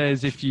we Ian do-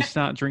 says if you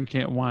start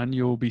drinking at 1,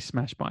 you'll be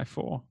smashed by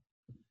 4.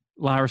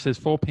 Lara says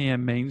 4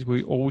 p.m. means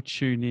we all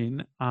tune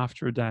in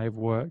after a day of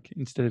work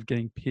instead of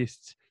getting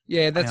pissed.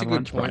 Yeah, that's a our good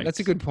lunch point. That's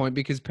a breaks. good point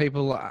because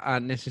people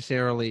aren't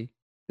necessarily.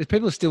 There's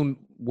people are still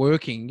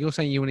working. You're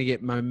saying you want to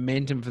get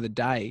momentum for the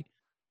day,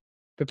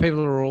 but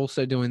people are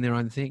also doing their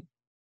own thing.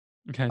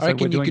 Okay, I so reckon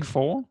we're you doing could-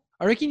 4.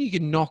 I reckon you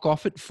could knock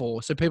off at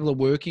 4, so people are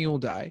working all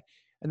day,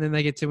 and then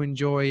they get to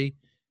enjoy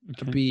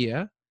a Okay,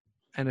 beer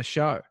and a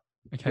show.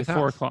 okay, with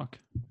 4 us. o'clock.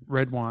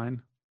 Red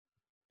wine.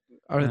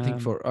 I don't think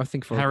Um, for. I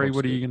think for Harry,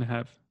 what are you going to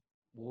have?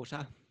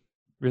 Water.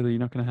 Really, you're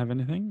not going to have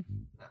anything?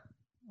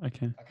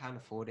 Okay. I can't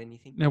afford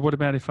anything. Now, what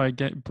about if I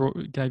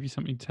gave you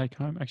something to take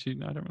home? Actually,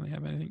 no, I don't really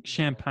have anything.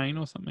 Champagne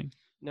or something?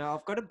 No,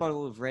 I've got a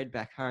bottle of red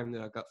back home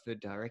that I got for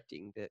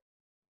directing, but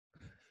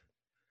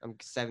I'm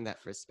saving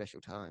that for a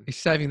special time. He's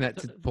saving that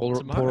to pour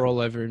Tomorrow. all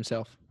over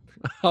himself.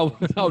 I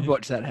would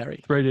watch that,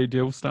 Harry. 3D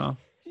Dill style.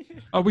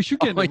 Oh, we should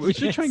Oh, we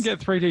should try and yes.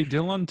 get 3D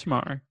Dill on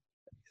tomorrow.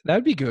 That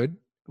would be good.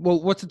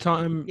 Well, what's the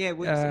time? Yeah,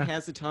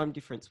 how's the time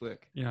difference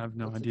work? Yeah, I have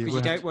no idea. Because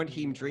We'll you have don't want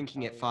him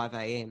drinking at 5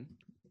 a.m.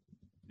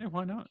 yeah,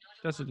 why not?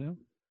 That's a deal.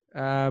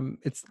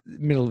 It's the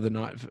middle of the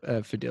night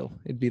for Dill.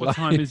 It'd be What like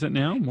time is it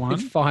now? it's 1?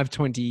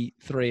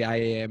 5:23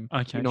 a.m.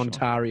 Okay, in sure.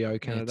 Ontario, Yeah,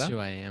 Canada. 2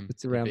 a.m.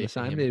 It's around the It'd be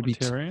same. PM. It'd be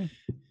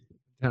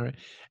Ontario.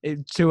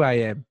 2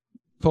 a.m.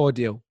 Poor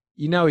Dill.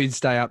 You know he'd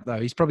stay up though.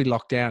 He's probably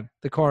locked down.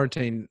 The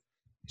quarantine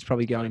is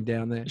probably going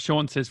down there.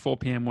 Sean says 4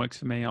 p.m. works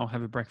for me. I'll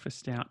have a breakfast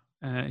stout.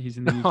 He's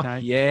in the Oh, UK.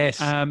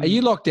 yes. Are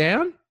you locked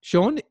down,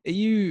 Sean? Are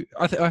you?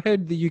 I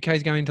heard the UK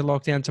is going into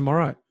lockdown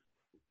tomorrow.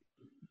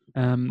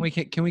 Can we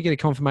get a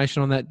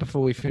confirmation on that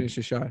before we finish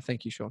the show?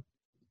 Thank you, Sean.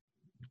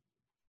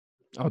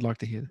 I would like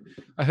to hear.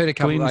 I heard a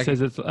couple. Glenn Like,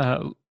 says it's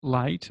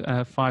late,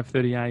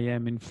 5:30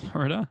 a.m. in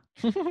Florida.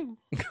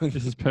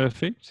 This is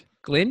perfect.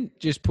 Glenn,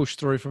 just push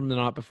through from the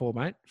night before,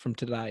 mate. From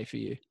today for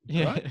you.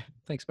 Yeah. Right?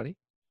 Thanks, buddy.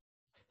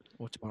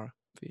 Or tomorrow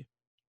for you.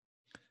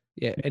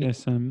 Yeah. And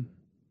Yes, I'm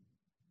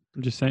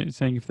just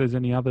saying if there's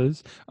any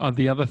others.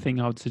 The other thing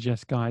I would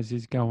suggest, guys,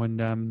 is go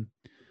and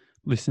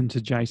listen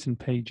to Jason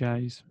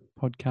PJ's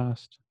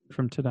podcast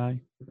from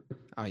today.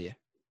 oh yeah.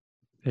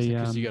 Because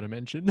you The, got to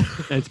mention.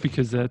 it's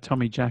because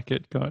Tommy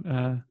Jacket got.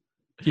 Do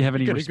you have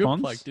any got a good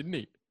response? plug, didn't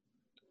he?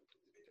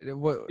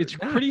 It's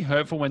pretty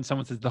hurtful when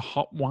someone says the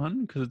hot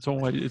one because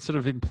it's sort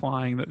of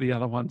implying that the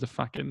other one's a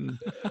fucking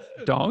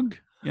dog.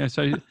 Yeah,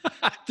 so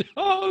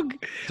dog.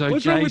 so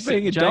What's wrong with Jason,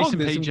 being a dog? Jason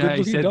There's some PJ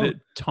good-looking said dog. that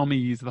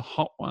Tommy is the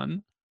hot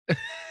one.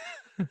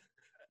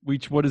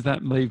 What does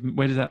that leave?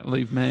 Where does that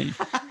leave me?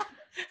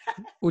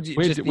 Well,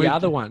 Where's just it- the where-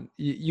 other one.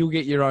 You'll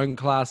get your own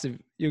class of.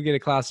 You'll get a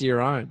class of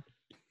your own.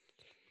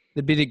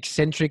 The bit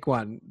eccentric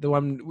one, the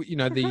one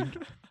the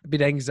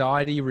bit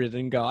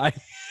anxiety-ridden guy.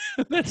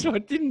 That's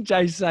what didn't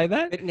Jay say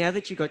that? But now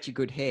that you got your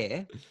good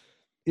hair,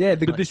 Yeah,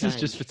 But Might this is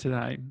just for change.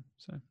 today.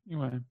 So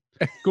anyway,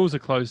 schools are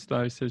closed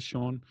though, says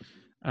Sean.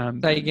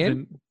 Say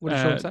again? What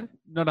did Sean say?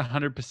 Not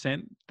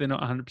 100%. They're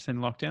not 100%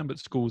 lockdown, but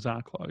schools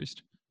are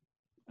closed.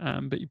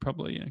 But you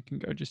probably can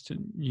go just to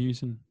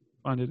news and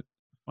find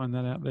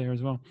that out there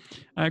as well.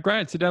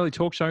 Great. It's the Daily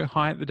Talk Show.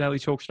 Hi at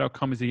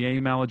thedailytalkshow.com is the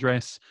email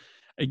address.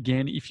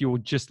 Again, if you're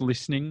just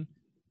listening,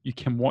 you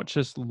can watch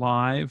us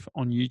live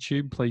on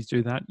YouTube. Please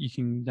do that. You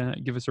can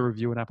give us a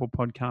review at Apple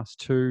Podcasts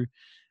too.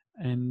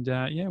 And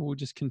we'll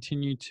just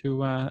continue to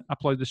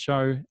upload the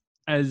show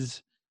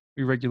as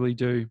we regularly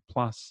do,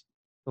 plus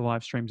the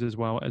live streams as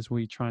well, as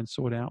we try and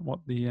sort out what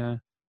the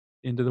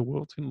end of the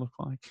world's going to look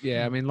like.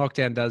 Yeah, I mean,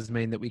 lockdown does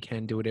mean that we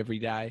can do it every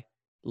day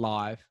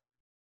live.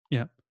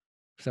 Yeah.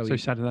 So, So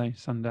Saturday,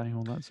 Sunday,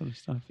 all that sort of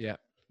stuff. yeah.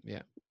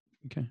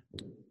 Okay.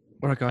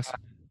 All right, guys.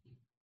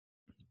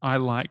 I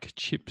like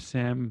Chip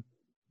Sam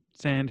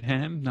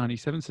Sandham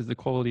 97 says the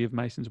quality of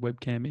Mason's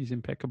webcam is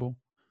impeccable.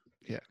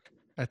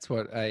 That's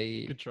what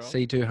a Good try.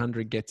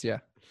 C200 gets you.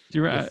 Do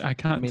you, With I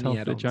can't mini tell if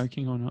they're add-ons.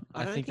 joking or not.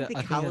 I don't think that, the I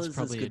think colours that's is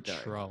probably a good, though.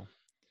 troll.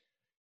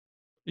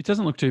 It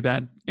doesn't look too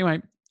bad.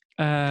 Anyway,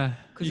 because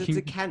you it's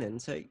a can, Canon,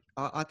 so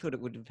I thought it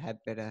would have had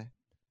better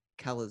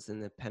colours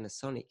than the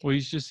Panasonic. well,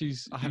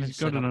 he's I haven't he's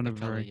got set it up on the a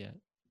colour very yet.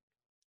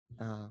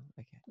 Oh,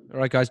 okay. All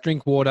right, guys.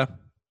 Drink water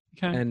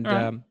okay. and all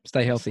right.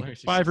 stay healthy. Slow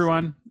Bye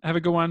everyone. Have a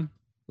good one.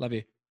 Love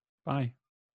you. Bye.